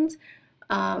happened,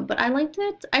 but I liked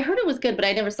it. I heard it was good, but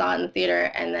I never saw it in the theater,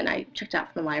 and then I checked it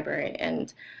out from the library,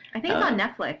 and I think it's on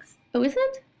Netflix. Oh, is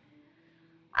it?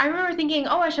 I remember thinking,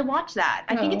 I should watch that.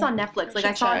 I think it's on Netflix. Like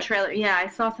I saw a trailer. Yeah, I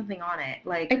saw something on it.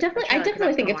 Like I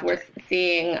definitely think it's worth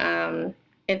seeing.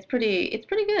 It's pretty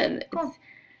good. Cool. It's,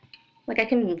 like I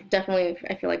can definitely,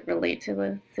 I feel like, relate to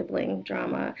the sibling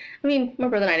drama. I mean, my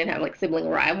brother and I didn't have like sibling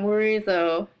rivalry,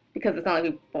 so because it's not like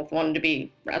we both wanted to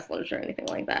be wrestlers or anything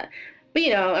like that. But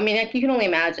you know, I mean, you can only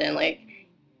imagine like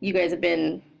you guys have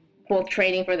been both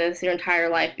training for this your entire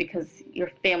life because your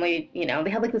family, you know, they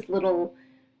have like this little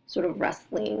sort of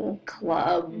wrestling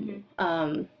club in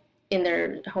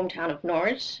their hometown of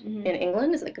Norwich in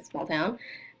England. It's like a small town,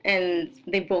 and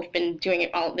they've both been doing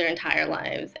it all their entire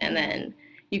lives, and then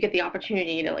you get the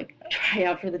opportunity to like try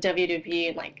out for the WWE,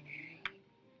 and like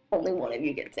only one of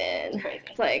you gets in.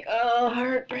 It's like, oh,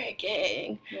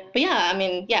 heartbreaking. Yeah. But yeah, I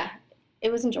mean, yeah,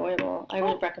 it was enjoyable. I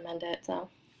would recommend it. So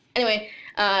anyway,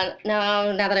 now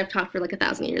that I've talked for like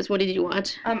 1,000 years, what did you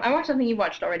watch? I watched something you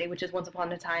watched already, which is Once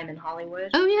Upon a Time in Hollywood.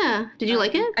 Oh yeah, did you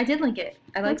like it? I did like it.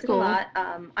 I liked it a lot.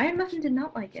 Iron Muffin did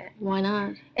not like it. Why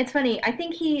not? It's funny. I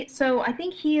think he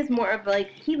is more of like,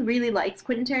 he really likes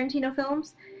Quentin Tarantino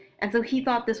films, and so he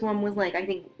thought this one was like, I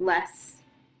think, less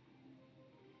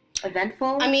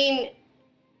eventful. I mean,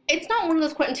 it's not one of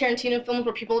those Quentin Tarantino films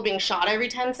where people are being shot every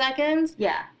 10 seconds.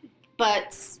 Yeah.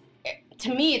 But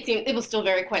to me, it was still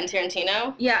very Quentin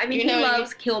Tarantino. Yeah, I mean, he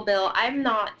loves Kill Bill. I'm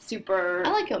not super... I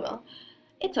like Kill Bill.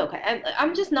 It's okay.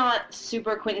 I'm just not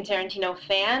super Quentin Tarantino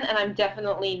fan, and I'm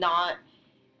definitely not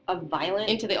a violent...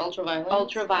 Into the ultra-violence.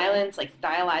 Ultra-violence, like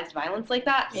stylized violence like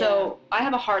that. Yeah. So I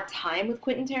have a hard time with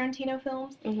Quentin Tarantino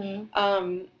films.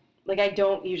 Mm-hmm. Like, I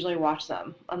don't usually watch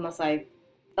them unless like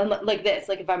this,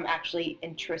 like if I'm actually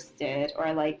interested or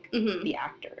I like the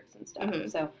actors and stuff. Mm-hmm.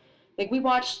 So, like we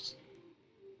watched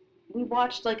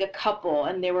like a couple,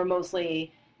 and they were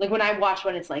mostly like, when I watch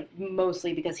one, it's like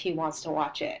mostly because he wants to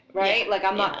watch it, right? Yeah. Like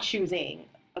I'm not choosing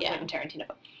a Quentin Tarantino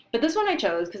film. But this one I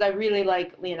chose because I really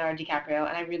like Leonardo DiCaprio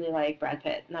and I really like Brad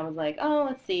Pitt, and I was like, oh,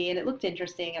 let's see, and it looked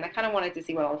interesting, and I kind of wanted to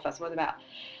see what all the fuss was about.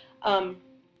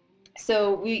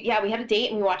 So we had a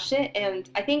date and we watched it, and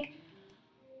I think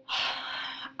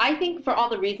for all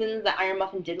the reasons that Iron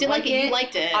Muffin didn't like it. You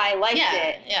liked it. I liked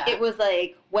it. Yeah. It was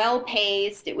like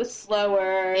well-paced. It was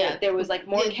slower. Yeah. There was like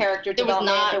more character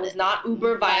development. There was not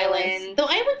uber violence. Though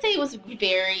I would say it was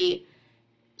very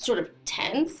sort of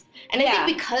tense. And I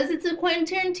think because it's a Quentin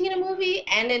Tarantino movie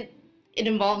and it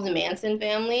involves the Manson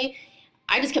family,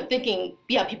 I just kept thinking,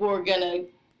 people were going to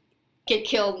get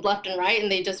killed left and right,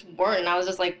 and they just weren't. And I was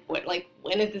just like, what? Like,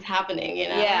 when is this happening, you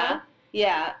know? Yeah.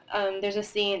 Yeah, there's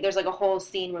like a whole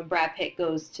scene when Brad Pitt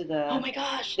goes to the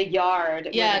the yard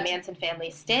where the Manson family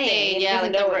stayed.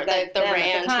 Like the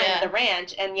ranch, the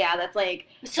ranch, and that's like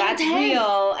that's intense.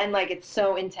 Real, and like it's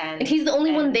so intense. And he's the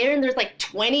only one there, and there's like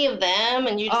 20 of them,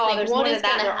 and you just think, what is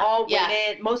that? They're all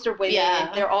women. Most are women.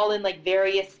 Yeah. They're all in like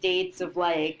various states of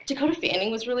like. Dakota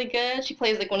Fanning was really good. She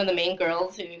plays like one of the main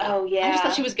girls who. Oh yeah. I just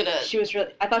thought she was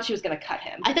gonna. I thought she was gonna cut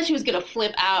him. I thought she was gonna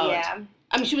flip out. Yeah.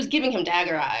 I mean, she was giving him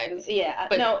dagger eyes. Yeah.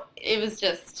 But no, it was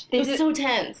so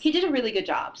tense. He did a really good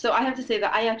job. So I have to say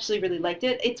that I actually really liked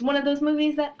it. It's one of those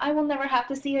movies that I will never have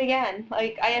to see again.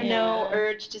 Like, I have no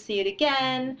urge to see it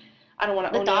again. I don't want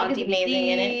to The own dog it is on amazing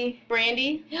in DVD. it.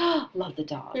 Brandy. Love the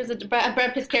dog. There's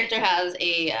Brad Pitt's character has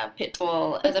a pit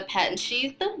bull as a pet, and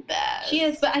she's the best. She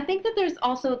is, but I think that there's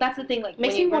also, that's the thing, like,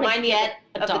 Makes when you me wanna remind me get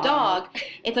of the dog,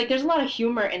 it's like there's a lot of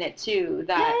humor in it too,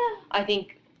 that I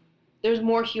think there's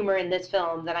more humor in this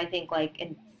film than I think, like,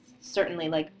 in certainly,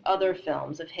 like, other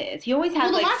films of his. He always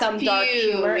has, like, some dark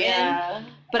humor in,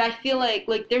 but I feel like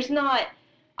there's not,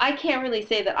 I can't really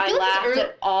say that I laughed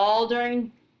at all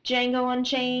during Django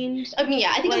Unchained. I mean,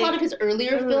 yeah, I think a lot of his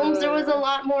earlier films, there was a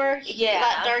lot more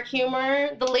that dark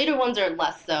humor. The later ones are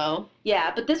less so.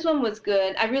 Yeah, but this one was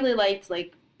good. I really liked,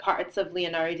 like, parts of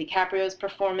Leonardo DiCaprio's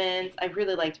performance. I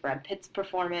really liked Brad Pitt's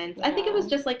performance. Yeah. I think it was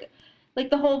just, like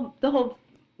the whole,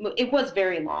 it was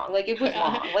very long. Like, it was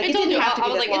long. Like, it didn't have to be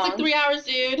this long. It's like 3 hours,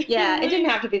 dude. Yeah, it didn't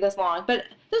have to be this long. But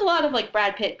there's a lot of, like,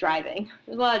 Brad Pitt driving.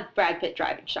 There's a lot of Brad Pitt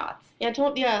driving shots. Yeah,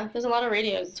 there's a lot of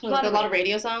radios. A lot of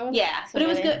radio songs. Yeah, but it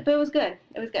was good. But it was good.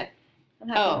 It was good. I'm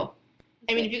happy. Oh.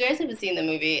 I mean, if you guys haven't seen the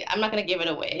movie, I'm not going to give it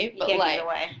away. But you can't like, give it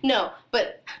away. No,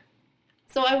 but...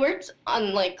 So I worked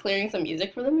on, like, clearing some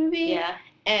music for the movie. Yeah.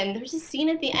 And there's a scene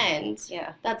at the end.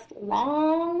 Yeah. That's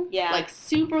long. Yeah. Like,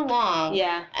 super long.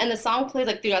 Yeah. And the song plays,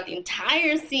 like, throughout the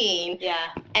entire scene. Yeah.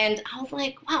 And I was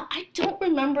like, wow, I don't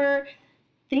remember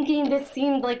thinking this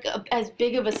seemed like as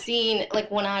big of a scene,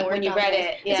 like, when I worked when you on read this.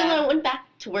 it. Yeah. And so when I went back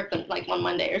to work, like, one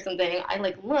Monday or something, I,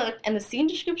 like, looked, and the scene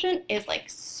description is, like,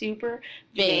 super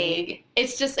vague.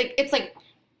 It's just, like,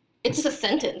 it's just a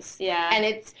sentence. Yeah. And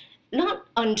it's not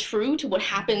untrue to what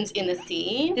happens in the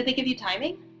scene. Did they give you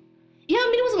timing? Yeah, I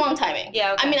mean, it was a long timing.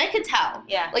 Yeah, okay. I mean, I could tell.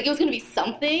 Yeah. Like, it was going to be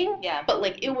something. Yeah. But,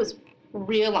 like, it was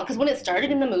real long. Because when it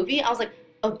started in the movie, I was like,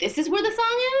 oh, this is where the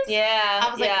song is? Yeah.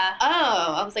 I was like,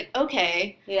 oh. I was like,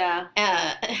 okay. Yeah.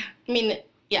 I mean,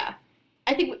 yeah.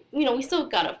 I think, we still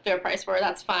got a fair price for it.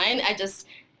 That's fine. It's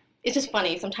just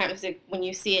funny sometimes when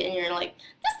you see it and you're like,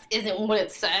 this isn't what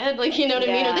it said. Like, you know what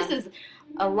I mean? Or this is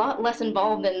a lot less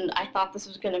involved than I thought this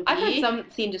was going to be. I've had some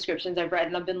scene descriptions I've read,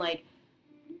 and I've been like,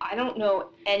 I don't know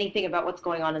anything about what's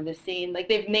going on in this scene. Like,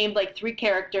 they've named, like, 3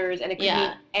 characters, and it could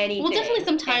mean anything. Well, definitely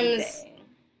sometimes,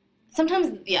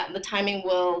 the timing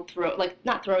will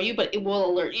not throw you, but it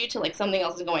will alert you to, like, something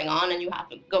else is going on, and you have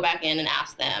to go back in and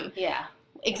ask them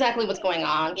exactly what's going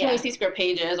on. Can we see square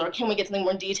pages, or can we get something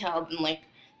more detailed than, like,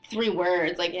 3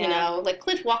 words? Like, like,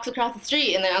 Cliff walks across the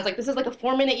street, and then I was like, this is, like, a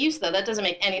 4-minute use, though. That doesn't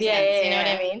make any sense. You know what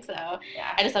I mean? So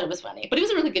I just thought it was funny. But it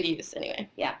was a really good use, anyway.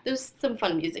 Yeah. There's some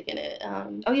fun music in it.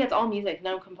 It's all music.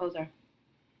 No composer.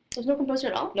 There's no composer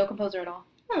at all? No composer at all.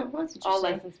 Oh, well, that's interesting. All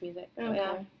licensed music.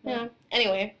 Okay. Yeah.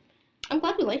 Anyway, I'm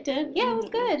glad we liked it. Yeah, it was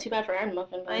good. Too bad for Iron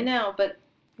Muffin. I know, but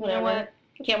you know what?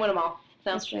 Can't win them all.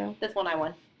 So that's true. This one I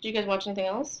won. Did you guys watch anything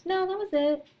else? No, that was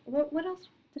it. What else?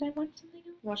 Did I watch something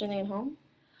else? Watch anything at home?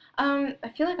 I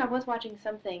feel like I was watching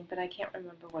something, but I can't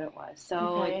remember what it was.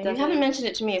 So you haven't mentioned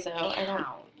it to me, so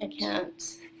I can't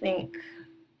think.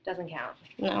 Doesn't count.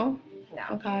 No?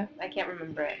 No. Okay. I can't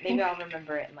remember it. Maybe I'll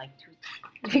remember it in like 2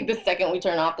 seconds. Like the second we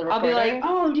turn off the recording. I'll be like,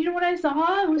 oh, do you know what I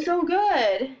saw? It was so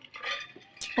good.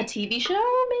 A TV show,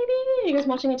 maybe? Are you guys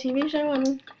watching a TV show?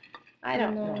 I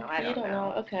don't know. I don't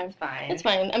know. Okay. It's fine. It's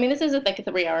fine. I mean, this is like a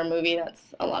 3-hour movie.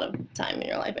 That's a lot of time in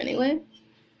your life anyway.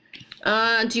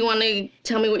 Do you want to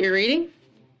tell me what you're reading?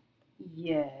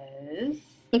 Yes.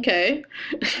 Okay.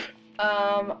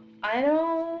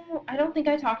 I don't think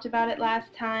I talked about it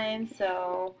last time,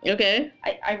 so... Okay.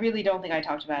 I really don't think I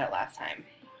talked about it last time.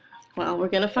 Well, we're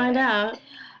gonna find out.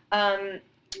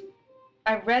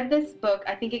 I read this book.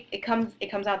 I think it comes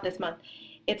out this month.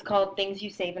 It's called Things You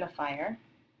Save in a Fire.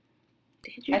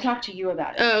 Did you? I talked to you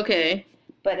about it. Oh, okay.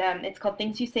 But it's called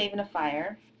Things You Save in a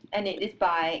Fire, and it is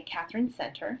by Catherine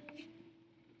Center.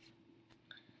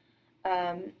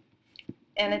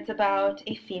 And it's about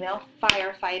a female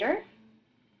firefighter.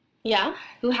 Yeah.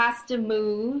 Who has to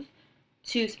move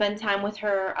to spend time with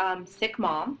her sick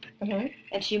mom. Mm-hmm.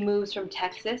 And she moves from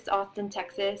Austin,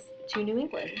 Texas, to New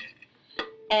England.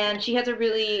 And she has a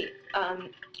really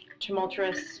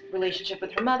tumultuous relationship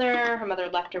with her mother. Her mother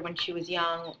left her when she was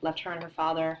young, left her and her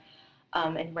father,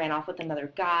 and ran off with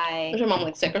another guy. Was her mom,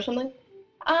 like, sick or something?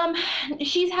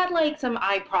 She's had, like, some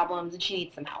eye problems, and she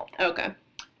needs some help. Okay.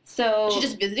 So is she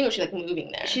just visiting, or is she, like,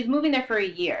 moving there? She's moving there for a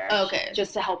year. Okay.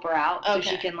 Just to help her out, so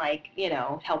she can, like,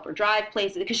 help her drive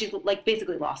places, because she's, like,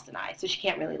 basically lost an eye, so she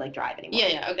can't really, like, drive anymore.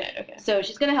 Yeah, okay. So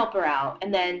she's gonna help her out,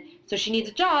 and then, so she needs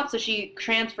a job, so she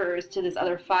transfers to this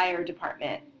other fire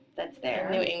department that's there.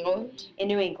 In New England? In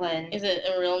New England. Is it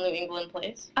a real New England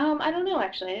place? I don't know,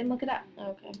 actually. I didn't look it up.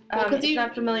 Okay. Because it's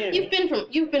not familiar to me.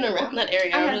 You've been around that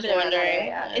area. I was just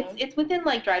wondering. It's within,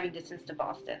 like, driving distance to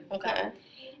Boston. Okay. So.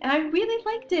 And I really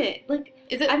liked it. Like,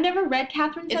 is it? I've never read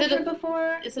Catherine Center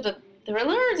before. Is it a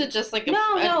thriller, or is it just like a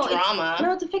drama?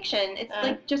 It's a fiction. It's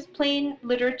like just plain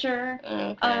literature.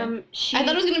 Okay. I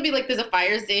thought it was gonna be like there's a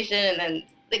fire station and then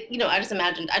like I just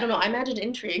imagined. I don't know. I imagined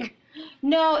intrigue.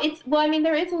 No,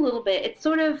 there is a little bit. It's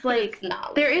sort of like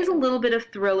there is a little bit of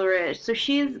thrillerish. So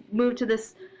she's moved into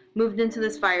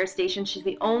this fire station. She's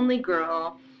the only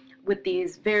girl with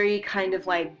these very kind of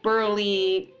like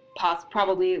burly,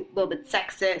 probably a little bit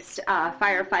sexist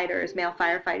male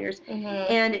firefighters. Mm-hmm.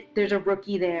 And there's a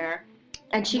rookie there.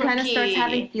 And she kind of starts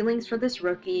having feelings for this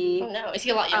rookie. Oh, no. Is he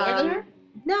a lot younger than her?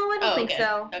 No, I don't think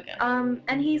so. Okay.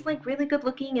 And he's like really good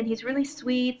looking and he's really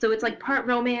sweet. So it's like part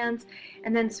romance.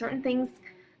 And then certain things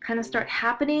kind of start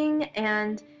happening.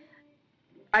 And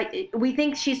we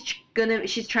think she's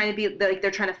trying to be like, they're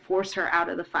trying to force her out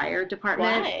of the fire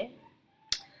department. Why?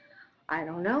 I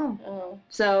don't know. Oh.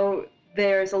 So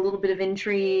there's a little bit of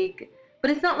intrigue, but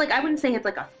it's not like, I wouldn't say it's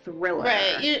like a thriller.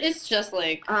 Right. It's just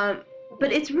like.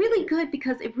 But it's really good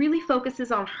because it really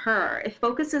focuses on her. It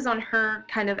focuses on her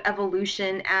kind of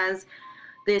evolution as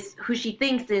who she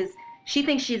thinks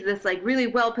she's this like really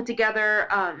well put together,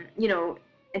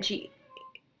 and she,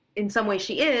 in some ways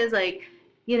she is like,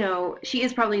 she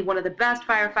is probably one of the best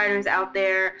firefighters out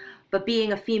there, but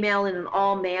being a female in an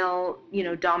all male,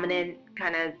 dominant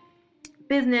kind of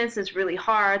business is really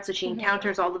hard, so she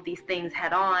encounters all of these things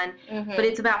head on. But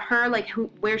it's about her, like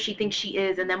where she thinks she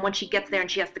is, and then when she gets there and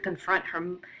she has to confront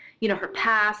her, her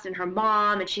past and her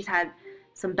mom, and she's had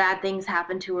some bad things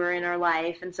happen to her in her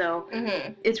life, and so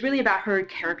it's really about her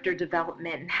character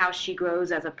development and how she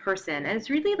grows as a person, and it's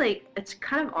really like, it's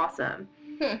kind of awesome.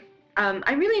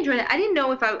 I really enjoyed it. I didn't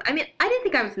know I didn't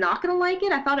think I was not going to like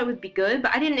it. I thought it would be good,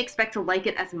 but I didn't expect to like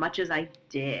it as much as I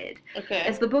did. Okay.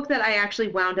 It's the book that I actually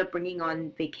wound up bringing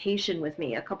on vacation with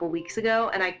me a couple weeks ago,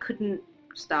 and I couldn't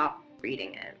stop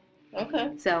reading it.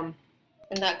 Okay. So.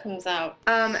 And that comes out?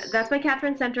 That's by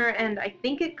Catherine Center, and I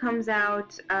think it comes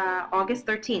out August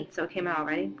 13th, so it came out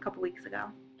already a couple weeks ago.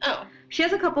 Oh. She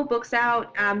has a couple books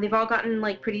out. They've all gotten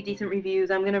like pretty decent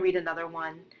reviews. I'm going to read another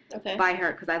one by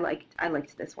her because I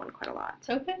liked this one quite a lot.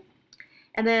 Okay.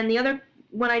 And then the other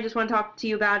one I just want to talk to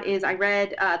you about is I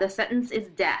read The Sentence is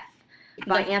Death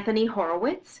by Anthony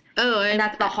Horowitz. Oh, and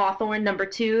that's the Hawthorne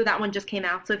 #2. That one just came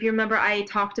out. So if you remember, I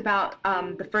talked about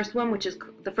the first one, which is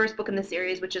the first book in the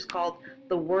series, which is called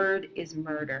The Word is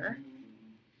Murder.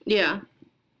 Yeah.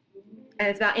 And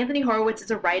it's about Anthony Horowitz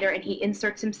as a writer, and he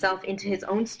inserts himself into his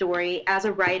own story as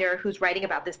a writer who's writing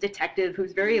about this detective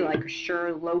who's very, like,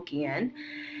 Sherlockian.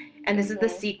 And this is the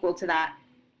sequel to that.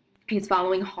 He's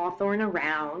following Hawthorne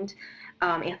around.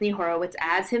 Anthony Horowitz,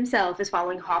 as himself, is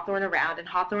following Hawthorne around, and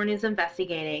Hawthorne is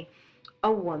investigating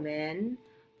a woman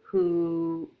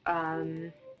who, a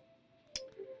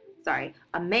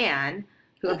man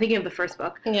who, I'm thinking of the first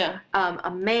book. Yeah. A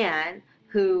man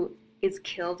who is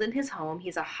killed in his home.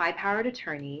 He's a high-powered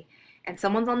attorney, and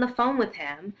someone's on the phone with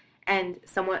him, and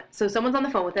someone's on the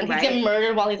phone with him, and right? He's getting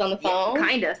murdered while he's on the phone? Yeah,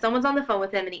 kinda. Someone's on the phone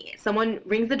with him, and someone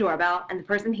rings the doorbell, and the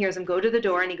person hears him go to the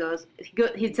door, and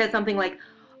he says something like,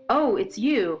 "Oh, it's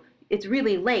you. It's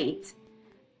really late."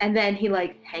 And then he,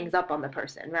 like, hangs up on the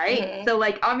person, right? Mm-hmm. So,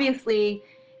 like, obviously,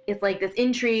 it's, like, this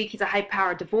intrigue. He's a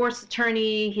high-powered divorce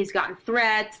attorney. He's gotten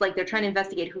threats. Like, they're trying to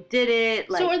investigate who did it.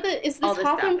 Like, so is this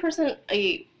Hawthorne person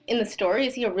in the story,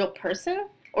 is he a real person?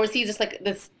 Or is he just, like,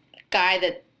 this guy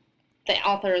that the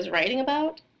author is writing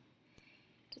about?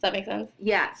 Does that make sense?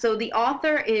 Yeah. So the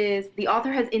author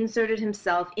has inserted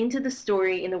himself into the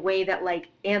story in a way that, like,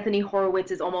 Anthony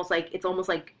Horowitz is almost like,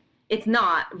 it's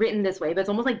not written this way, but it's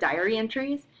almost like diary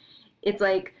entries. It's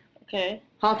like, okay,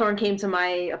 Hawthorne came to my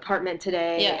apartment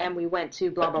today, and we went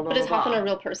to blah, blah, blah, But is blah, Hawthorne blah. a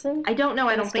real person? I don't know.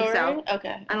 I don't think so.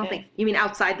 Okay. I don't think. You mean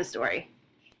outside the story?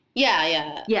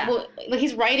 Yeah. Well, like,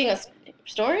 he's writing a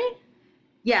story?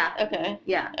 Yeah. Okay.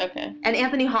 Yeah. Okay. And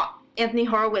Anthony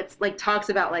Horowitz, like, talks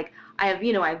about, like, I have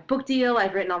a book deal.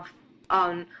 I've written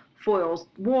on Foyle's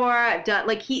War. I've done,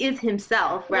 like, he is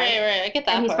himself, right? Right. I get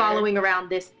that. And he's following around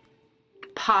this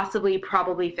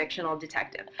probably fictional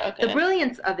detective. Okay. The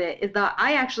brilliance of it is that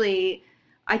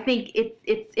I think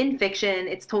it's in fiction.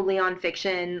 It's totally on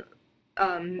fiction.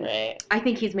 Right. I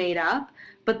think he's made up,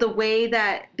 but the way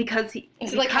that because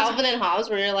it's like Calvin and Hobbes,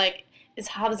 where you're like, is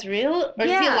Hobbes real, or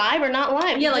is he alive or not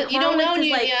alive? Yeah, like, you don't know.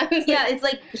 It's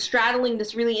like straddling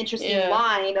this really interesting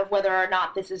line of whether or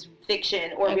not this is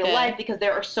fiction or real life, because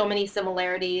there are so many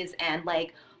similarities and,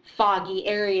 like, foggy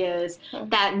areas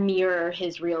that mirror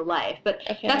his real life. But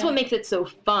that's what makes it so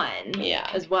fun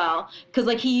as well, because,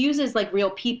 like, he uses, like, real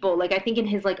people. Like, I think in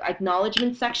his, like,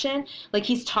 acknowledgement section, like,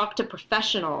 he's talked to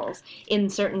professionals in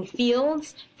certain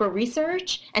fields for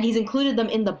research, and he's included them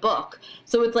in the book.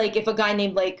 So it's like, if a guy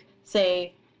named, like,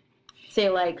 say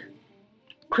like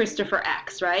Christopher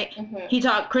X, right?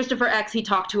 Mm-hmm. Christopher X, he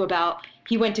talked to about,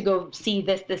 he went to go see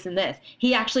this, this, and this.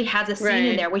 He actually has a scene in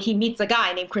Right. there where he meets a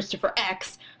guy named Christopher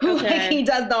X who, Okay. like, he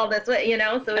does all this, you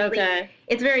know? So it's, Okay. like,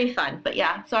 it's very fun. But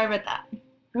yeah, so I read that.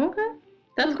 Okay.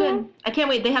 That's It's cool. good. I can't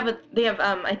wait. They have,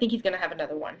 I think he's going to have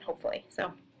another one, hopefully.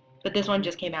 So, but this one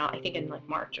just came out, I think, in, like,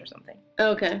 March or something.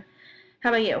 Okay. How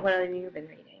about you? What have you been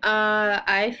reading?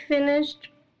 I finished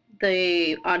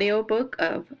the audiobook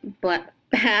of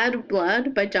Bad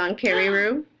Blood by John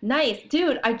Carreyrou. Nice.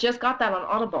 Dude, I just got that on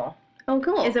Audible. Oh,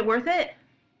 cool. Is it worth it?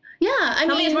 Yeah,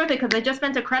 Tell me it's worth it, because I just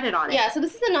spent a credit on it. Yeah, so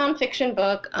this is a nonfiction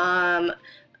book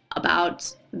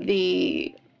about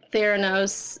the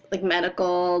Theranos like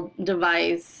medical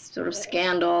device sort of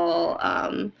scandal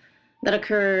that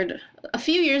occurred a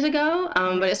few years ago.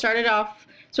 But it started off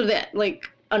sort of the like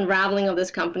unraveling of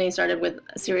this company started with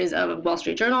a series of Wall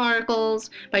Street Journal articles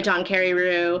by John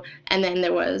Carreyrou, and then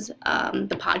there was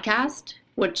the podcast,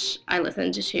 which I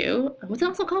listened to. Was it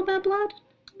also called Bad Blood?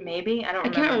 Maybe. I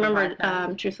can't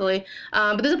remember truthfully.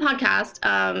 But there's a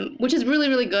podcast, which is really,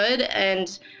 really good,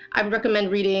 and I would recommend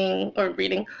listening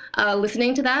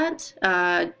to that,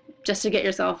 just to get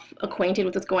yourself acquainted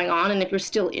with what's going on. And if you're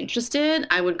still interested,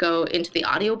 I would go into the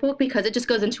audiobook, because it just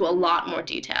goes into a lot more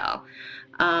detail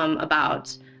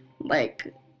about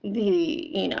like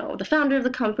the founder of the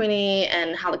company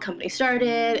and how the company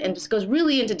started, and just goes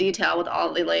really into detail with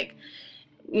all the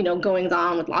goings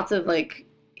on, with lots of like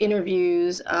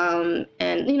interviews, and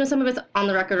some of it's on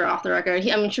the record or off the record.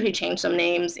 I'm sure he changed some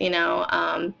names,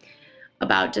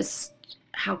 about just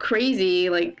how crazy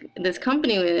like this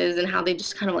company is and how they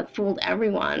just kind of like fooled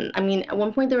everyone. I mean, at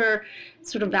one point they were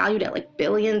sort of valued at like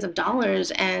billions of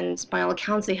dollars, and by all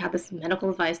accounts they had this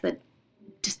medical device that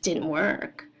just didn't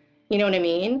work. You know what I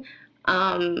mean?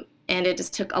 And it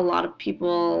just took a lot of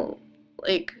people,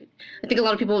 like, I think a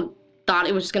lot of people thought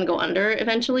it was just going to go under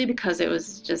eventually, because it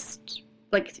was just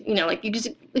like, you just,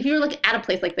 if you're like at a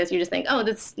place like this, you just think, oh,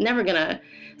 this never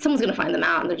someone's gonna find them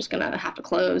out and they're just gonna have to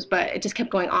close. But it just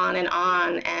kept going on,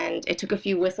 and it took a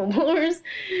few whistleblowers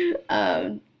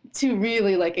to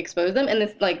really like expose them, and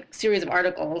this like series of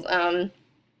articles.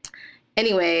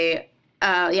 Anyway,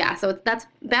 so that's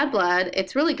Bad Blood.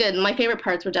 It's really good. My favorite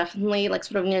parts were definitely like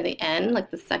sort of near the end, like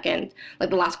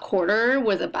the last quarter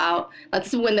was about,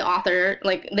 this is when the author,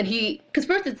 because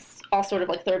first it's all sort of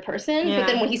like third person, but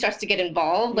then when he starts to get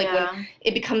involved, when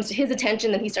it becomes his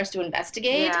attention, then he starts to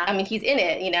investigate. Yeah. I mean, he's in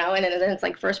it, and then it's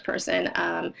like first person.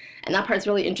 And that part's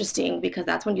really interesting, because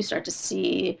that's when you start to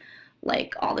see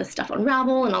like all this stuff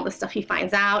unravel and all this stuff he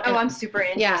finds out. I'm super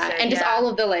interested. Yeah, and just all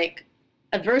of the like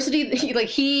adversity that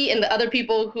he and the other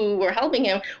people who were helping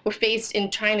him were faced in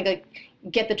trying to like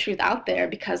get the truth out there,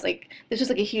 because like this was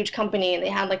like a huge company and they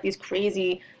had like these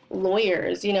crazy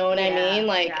lawyers, you know what I mean?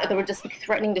 They were just like,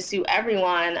 threatening to sue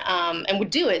everyone, and would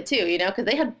do it too, because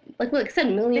they had like I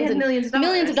said, millions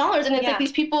of dollars, and it's like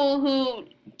these people who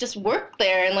just work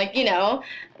there, and like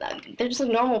they're just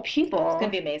like normal people. It's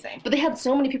gonna be amazing. But they had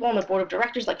so many people on the board of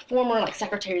directors, like former like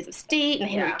secretaries of state and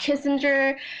Henry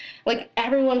Kissinger, like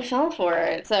everyone fell for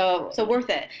it. So worth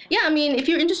it. Yeah, I mean, if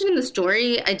you're interested in the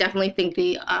story, I definitely think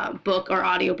the book or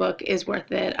audiobook is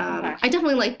worth it. I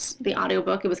definitely liked the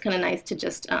audiobook. It was kind of nice to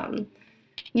just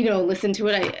listen to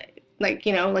it. I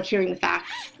like hearing the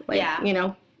facts.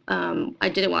 I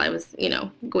did it while I was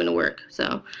going to work,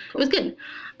 so it was good.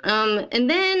 And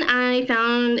then I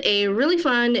found a really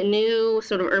fun new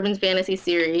sort of urban fantasy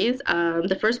series.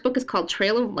 The first book is called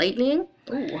Trail of Lightning.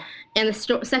 Ooh. And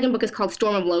the second book is called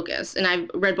Storm of Locusts, and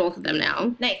I've read both of them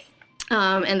now. Nice.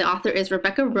 And the author is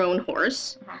Rebecca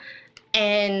Roanhorse. Uh-huh.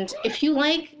 And if you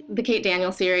like the Kate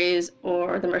Daniel series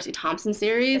or the Mercy Thompson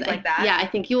series, I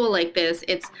think you will like this.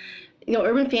 It's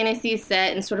urban fantasy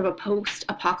set in sort of a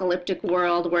post-apocalyptic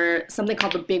world where something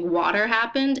called the Big Water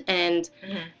happened, and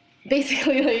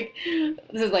basically, like,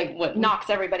 this is like what knocks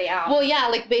everybody out. Well, yeah,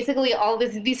 like basically all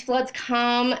these floods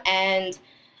come, and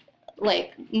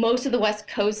like most of the West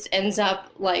Coast ends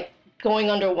up like going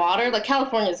underwater. Like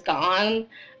California's gone,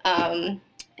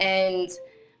 and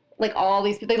like all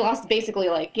these, they lost basically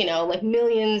like like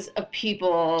millions of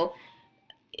people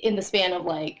in the span of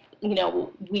like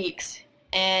weeks.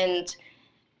 And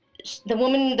the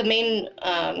woman, the main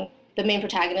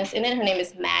protagonist in it, her name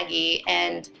is Maggie,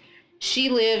 and she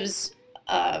lives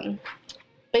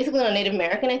basically on a Native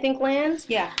American, I think, land.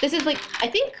 Yeah. This is like, I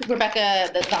think Rebecca,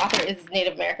 the author, is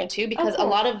Native American too, because a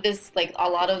lot of this, like a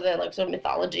lot of the like sort of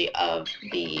mythology of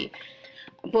the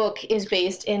book is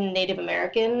based in Native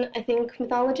American, I think,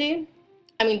 mythology.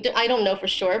 I mean, I don't know for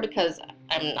sure because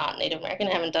I'm not Native American.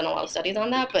 I haven't done a lot of studies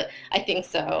on that, but I think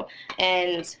so.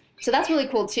 And So that's really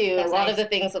cool too. That's a lot nice. of the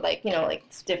things with like, like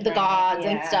the Different, gods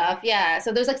and yeah. stuff. Yeah.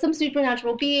 So there's like some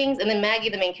supernatural beings, and then Maggie,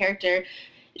 the main character,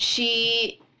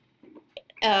 she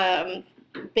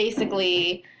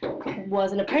basically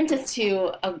was an apprentice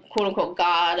to a quote unquote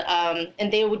god,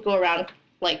 and they would go around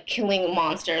like killing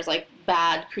monsters, like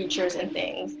bad creatures and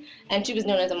things. And she was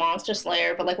known as a monster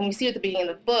slayer. But like when we see her at the beginning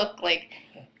of the book, like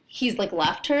he's like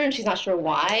left her and she's not sure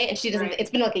why, and she doesn't. Right.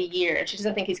 It's been like a year, and she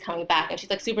doesn't think he's coming back, and she's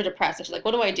like super depressed, and she's like,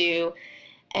 "What do I do?"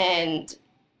 And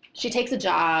she takes a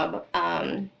job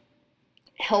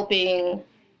helping.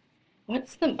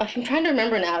 I'm trying to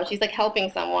remember now. She's like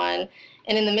helping someone,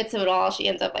 and in the midst of it all, she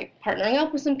ends up like partnering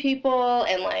up with some people,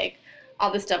 and like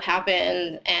all this stuff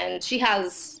happens, and she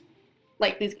has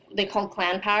like these, they call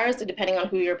clan powers. So depending on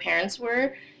who your parents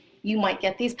were, you might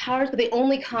get these powers, but they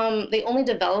only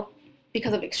develop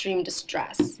because of extreme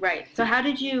distress. Right. So how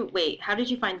did you find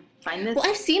this? Well,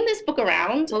 I've seen this book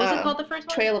around. What was it called, the first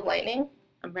one? Trail of Lightning.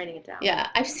 I'm writing it down. Yeah,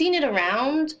 I've seen it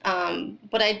around,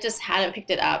 but I just hadn't picked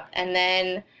it up. And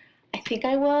then I think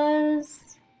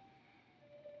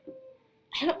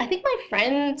I think my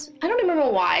friend, I don't remember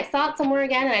why, I saw it somewhere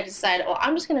again, and I decided, well,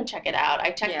 I'm just going to check it out.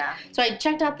 So I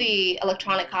checked out the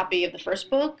electronic copy of the first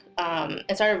book and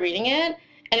started reading it,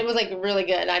 and it was like really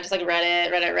good. And I just like read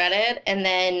it. And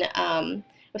then it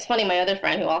was funny, my other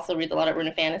friend who also reads a lot of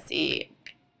Rune Fantasy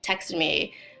texted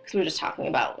me, because we were just talking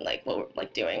about like what we're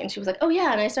like doing, and she was like, oh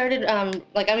yeah, and I started and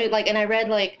I read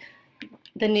like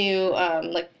the new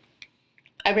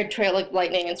I read Trail of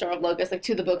Lightning and Storm of Locusts, like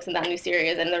two of the books in that new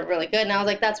series, and they're really good. And I was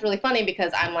like, that's really funny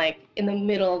because I'm like in the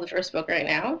middle of the first book right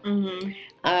now. Mm-hmm.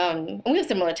 And we have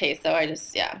similar tastes, so I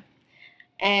just, yeah.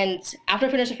 And after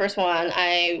I finished the first one,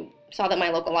 I saw that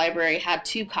my local library had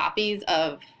 2 copies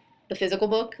of the physical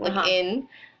book, like it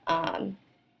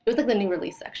was like the new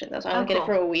release section, so I didn't get it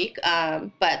for a week.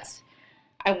 But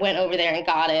I went over there and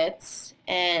got it,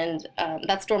 and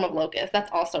that's Storm of Locusts. That's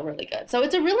also really good. So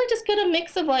it's a really just good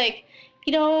mix of like,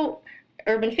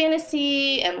 urban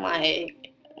fantasy and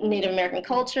like Native American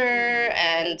culture,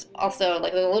 and also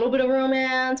like a little bit of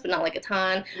romance, but not like a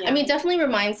ton. Yeah. I mean, it definitely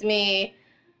reminds me,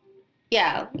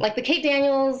 like the Kate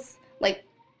Daniels, like,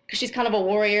 cause she's kind of a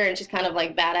warrior and she's kind of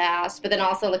like badass, but then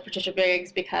also like Patricia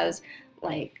Briggs, because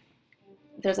like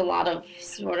there's a lot of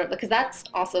sort of, because that's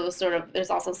also sort of, there's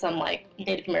also some like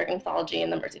Native American mythology in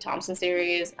the Mercy Thompson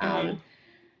series.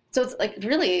 So it's like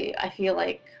really, I feel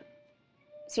like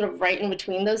sort of right in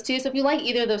between those two. So if you like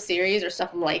either of those series or stuff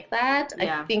like that,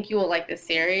 I think you will like this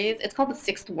series. It's called the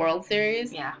Sixth World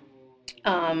series. Yeah.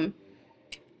 But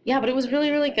it was really,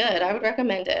 really good. I would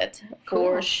recommend it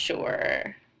for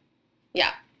sure.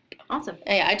 Yeah. Awesome.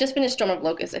 Yeah, I just finished Storm of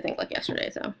Locusts, I think, like yesterday,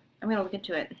 so. I'm going to look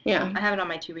into it. Yeah. I have it on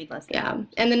my to-read list. Yeah.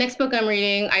 And the next book I'm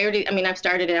reading, I've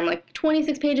started it. I'm like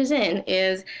 26 pages in,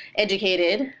 is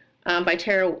Educated by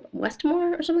Tara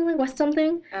Westmore or something like West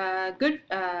something. Good.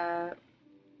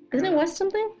 Isn't it West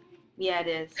something? Yeah, it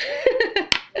is.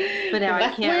 But now I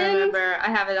can't remember. I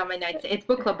have it on my night. It's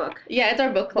book club book. Yeah, it's our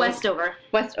book club.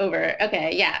 Westover.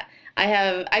 Okay, yeah.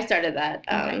 I started that.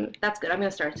 Okay. That's good. I'm going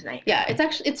to start it tonight. Yeah, it's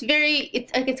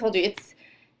like I told you, it's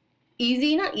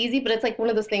not easy, but it's like one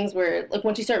of those things where like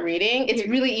once you start reading, it's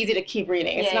really easy to keep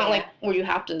reading. It's not like where you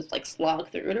have to like slog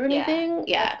through it or anything.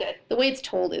 Yeah. That's good. The way it's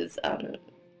told is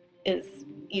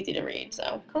easy to read,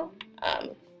 so. Cool.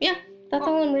 That's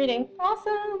all I'm reading.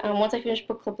 Awesome. Once I finish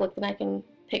book club, then I can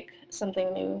pick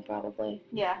something new, probably.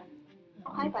 Yeah.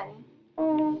 Oh, hi, Bunny.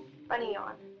 Oh, Bunny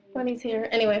on. Bunny's here.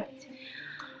 Anyway.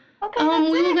 Okay,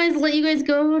 we will let you guys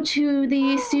go to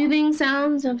the soothing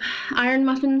sounds of Iron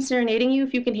Muffin serenading you,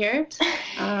 if you can hear it.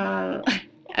 I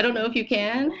don't know if you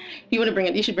can. If you want to bring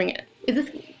it, you should bring it. Is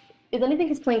anything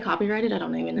he's playing copyrighted? I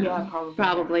don't even know. Yeah, probably.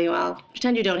 Probably. Well,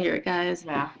 pretend you don't hear it, guys.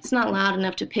 Yeah. It's not loud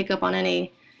enough to pick up on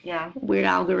any weird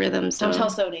algorithms. So. Don't tell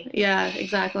Sony. Yeah,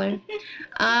 exactly.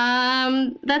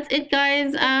 That's it,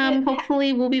 guys.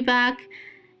 Hopefully we'll be back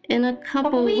in a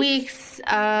couple weeks.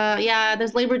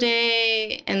 There's Labor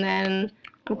Day, and then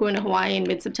I'm going to Hawaii in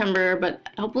mid-September, but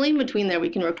hopefully in between there we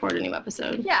can record a new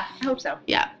episode. Yeah, I hope so.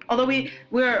 Yeah. Although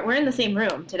we're in the same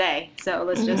room today, so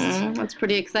let's just... That's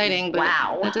pretty exciting, but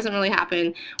wow. That doesn't really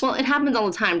happen. Well, it happens all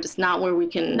the time, just not where we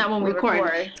can Not when we record.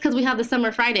 It's because we have the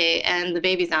Summer Friday, and the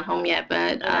baby's not home yet,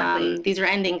 but these are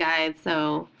ending guides,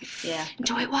 so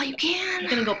enjoy it while you can. I'm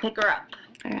going to go pick her up.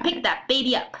 Right. Pick that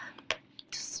baby up.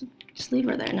 Just leave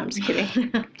her there. No, I'm just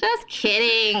kidding. Just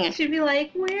kidding. She'd be like,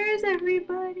 where's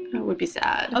everybody? That would be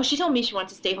sad. Oh, she told me she wanted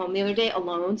to stay home the other day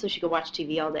alone so she could watch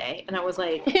TV all day. And I was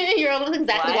like... You're almost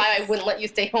exactly why I wouldn't let you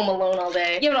stay home alone all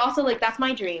day. Yeah, but also, like, that's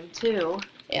my dream, too.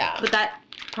 Yeah. But that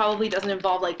probably doesn't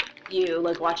involve, like, you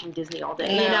like watching Disney all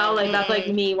day. No. You know, like that's like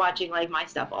me watching like my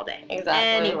stuff all day.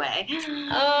 Exactly. Anyway,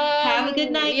 have a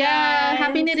good night. Yeah, guys.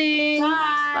 happy knitting.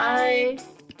 Bye. Bye.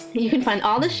 You can find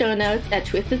all the show notes at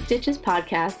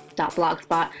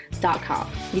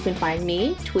twistedstitchespodcast.blogspot.com. You can find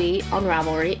me, Twee, on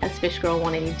Ravelry as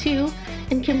FishGirl182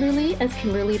 and Kimberly as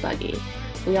Kimberly Buggy.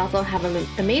 We also have an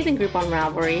amazing group on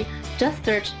Ravelry. Just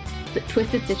search the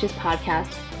Twisted Stitches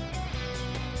Podcast